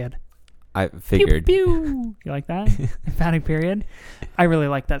emphatic period. I figured. Pew, pew. You like that? Emphatic period. I really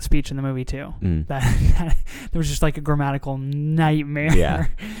like that speech in the movie too. That there was just like a grammatical nightmare. Yeah.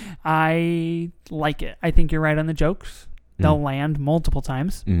 I like it. I think you're right on the jokes. They'll land multiple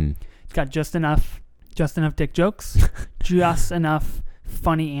times. It's got just enough dick jokes, just enough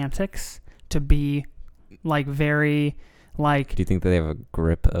funny antics to be like very like. Do you think that they have a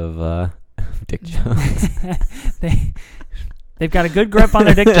grip of dick jokes? They've got a good grip on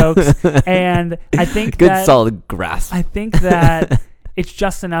their dick jokes, and I think good solid grasp. I think that it's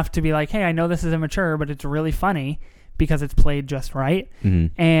just enough to be like, hey, I know this is immature, but it's really funny because it's played just right.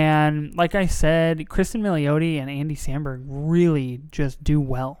 And like I said, Kristen Milioti and Andy Samberg really just do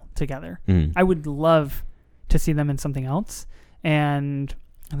well together. I would love to see them in something else, and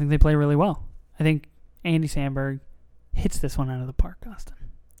I think they play really well. I think Andy Samberg hits this one out of the park, Austin.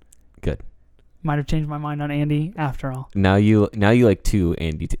 Good. Might have changed my mind on Andy after all. Now you like 2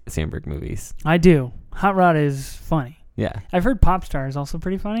 Andy Samberg movies. I do. Hot Rod is funny. Yeah. I've heard Pop Star is also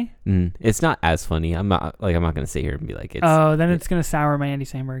pretty funny. It's not as funny. I'm not going to sit here and be like it's. Oh, then it's going to sour my Andy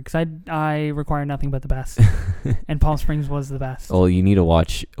Samberg because I require nothing but the best. And Palm Springs was the best. Well, you need to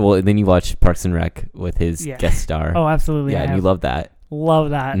watch. Well, then you watch Parks and Rec with his guest star. Oh, absolutely. Yeah, and you love that.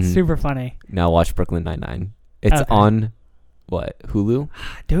 Love that. Super funny. Now watch Brooklyn Nine-Nine. It's on what, Hulu?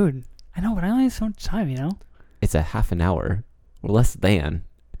 Dude, I know, but I only have so much time, you know? It's a half an hour or less than.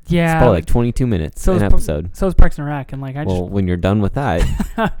 Yeah. It's probably like 22 minutes an episode. So is Parks and Rec. And like, when you're done with that.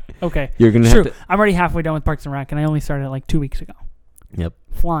 Okay. You're going to have to. I'm already halfway done with Parks and Rec, and I only started like 2 weeks ago. Yep.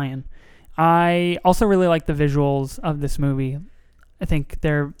 Flying. I also really like the visuals of this movie. I think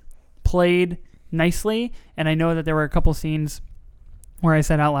they're played nicely, and I know that there were a couple scenes where I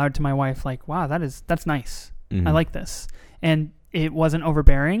said out loud to my wife, like, wow, that's nice. I like this. And it wasn't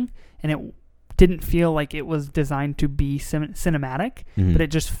overbearing, and it didn't feel like it was designed to be cinematic, but it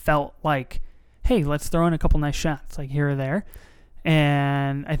just felt like, hey, let's throw in a couple nice shots, like here or there.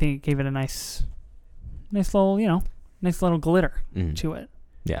 And I think it gave it a nice little glitter to it.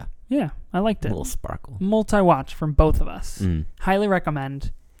 Yeah. Yeah, I liked it. A little sparkle. Multi-watch from both of us. Highly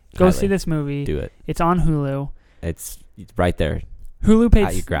recommend. Go see this movie. Do it. It's on Hulu. It's right there. Hulu paid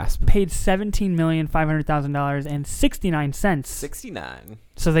at your grasp. Paid $17,500,000 and 69 cents. 69.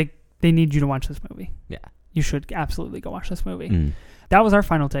 So they need you to watch this movie. Yeah. You should absolutely go watch this movie. That was our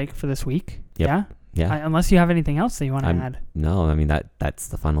final take for this week. Yep. Yeah. Yeah. Unless you have anything else that you want to add. No, I mean that's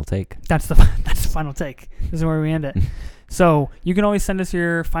the final take. That's the final take. This is where we end it. So you can always send us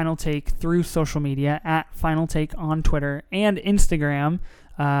your final take through social media at Final Take on Twitter and Instagram.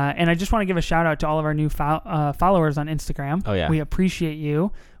 And I just want to give a shout out to all of our new followers on Instagram. Oh, yeah. We appreciate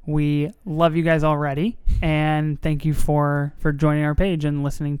you. We love you guys already. And thank you for joining our page and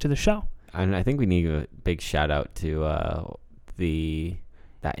listening to the show. And I think we need a big shout out to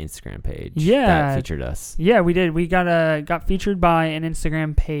that Instagram page that featured us. Yeah, we did. We got featured by an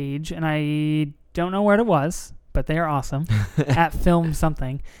Instagram page, and I don't know where it was, but they are awesome at Film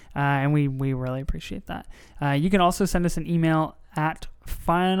Something, and we really appreciate that. You can also send us an email at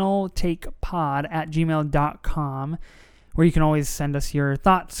finaltakepod@gmail.com, where you can always send us your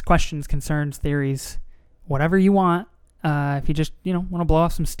thoughts, questions, concerns, theories, whatever you want. If you just want to blow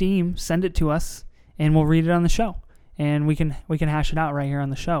off some steam, send it to us, and we'll read it on the show, and we can hash it out right here on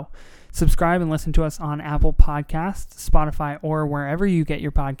the show. Subscribe and listen to us on Apple Podcasts, Spotify, or wherever you get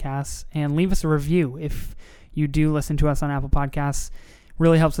your podcasts, and leave us a review if you do listen to us on Apple Podcasts.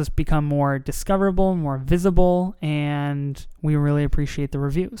 Really helps us become more discoverable, more visible, and we really appreciate the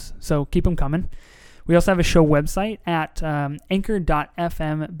reviews. So keep them coming. We also have a show website at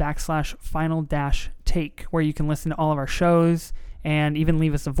anchor.fm/final-take, where you can listen to all of our shows and even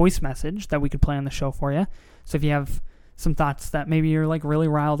leave us a voice message that we could play on the show for you. So if you have some thoughts that maybe you're like really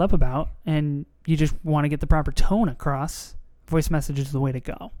riled up about and you just want to get the proper tone across, voice message is the way to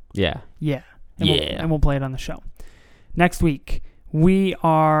go. Yeah. And we'll play it on the show. Next week, we're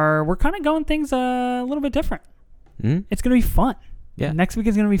kind of going things a little bit different. It's going to be fun. Yeah. Next week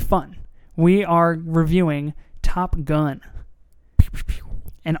is going to be fun. We are reviewing Top Gun.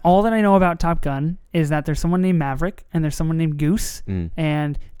 And all that I know about Top Gun is that there's someone named Maverick and there's someone named Goose,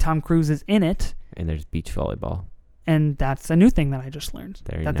 and Tom Cruise is in it. And there's beach volleyball. And that's a new thing that I just learned,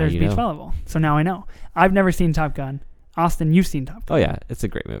 there's beach volleyball. So now I know. I've never seen Top Gun. Austin, you've seen Top Gun. Oh, yeah. It's a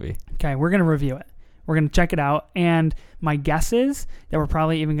great movie. Okay, we're going to review it. We're going to check it out. And my guess is that we're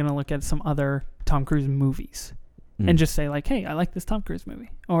probably even going to look at some other Tom Cruise movies and just say, like, hey, I like this Tom Cruise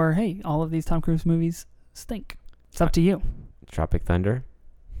movie. Or, hey, all of these Tom Cruise movies stink. It's up to you. Tropic Thunder.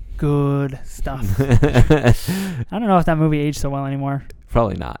 Good stuff. I don't know if that movie aged so well anymore.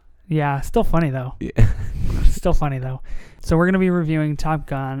 Probably not. Yeah, still funny, though. Yeah. Still funny, though. So we're going to be reviewing Top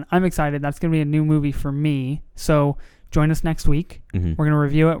Gun. I'm excited. That's going to be a new movie for me. So join us next week. We're going to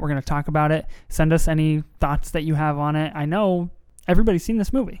review it. We're going to talk about it. Send us any thoughts that you have on it. I know everybody's seen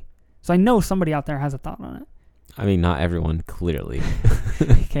this movie, so I know somebody out there has a thought on it. I mean, not everyone, clearly.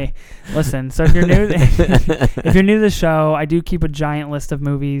 Okay, listen. So if you're new, if you're new to the show, I do keep a giant list of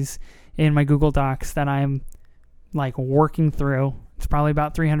movies in my Google Docs that I'm like working through. It's probably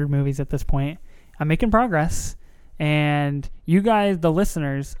about 300 movies at this point. I'm making progress, and you guys, the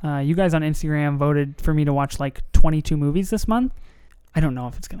listeners, you guys on Instagram voted for me to watch like 22 movies this month. I don't know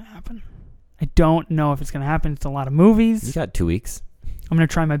if it's gonna happen. It's a lot of movies. You got 2 weeks. I'm gonna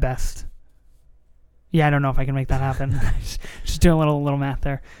try my best. Yeah, I don't know if I can make that happen. Just doing a little math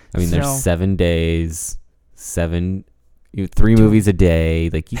there. I mean, there's 7 days, 3 movies a day.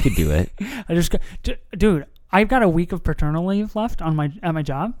 Like, you could do it. Dude, I've got a week of paternal leave left at my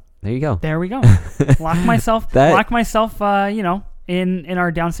job. There you go. There we go. Lock myself, in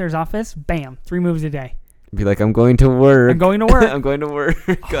our downstairs office. Bam, 3 movies a day. Be like, I'm going to work. I'm going to work. I'm going to work.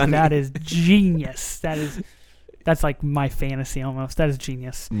 Oh, that is genius. That's like my fantasy almost. That is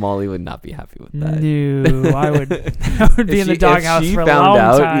genius. Molly would not be happy with that. No, I would be in the doghouse for a long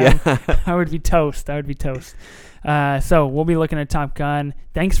time. Yeah. I would be toast. So we'll be looking at Top Gun.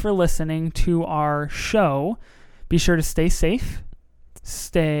 Thanks for listening to our show. Be sure to stay safe.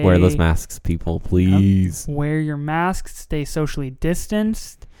 Wear those masks, people, please. Wear your masks. Stay socially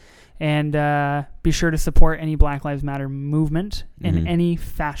distanced. And be sure to support any Black Lives Matter movement in any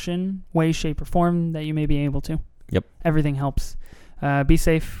fashion, way, shape, or form that you may be able to. Yep. Everything helps. Be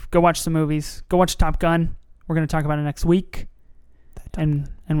safe. Go watch some movies. Go watch Top Gun. We're going to talk about it next week. And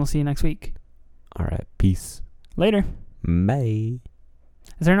we'll see you next week. All right. Peace. Later. Bye.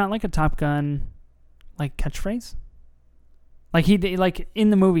 Is there not like a Top Gun like catchphrase? Like in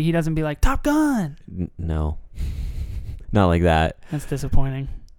the movie, he doesn't be like Top Gun. No. Not like that. That's disappointing.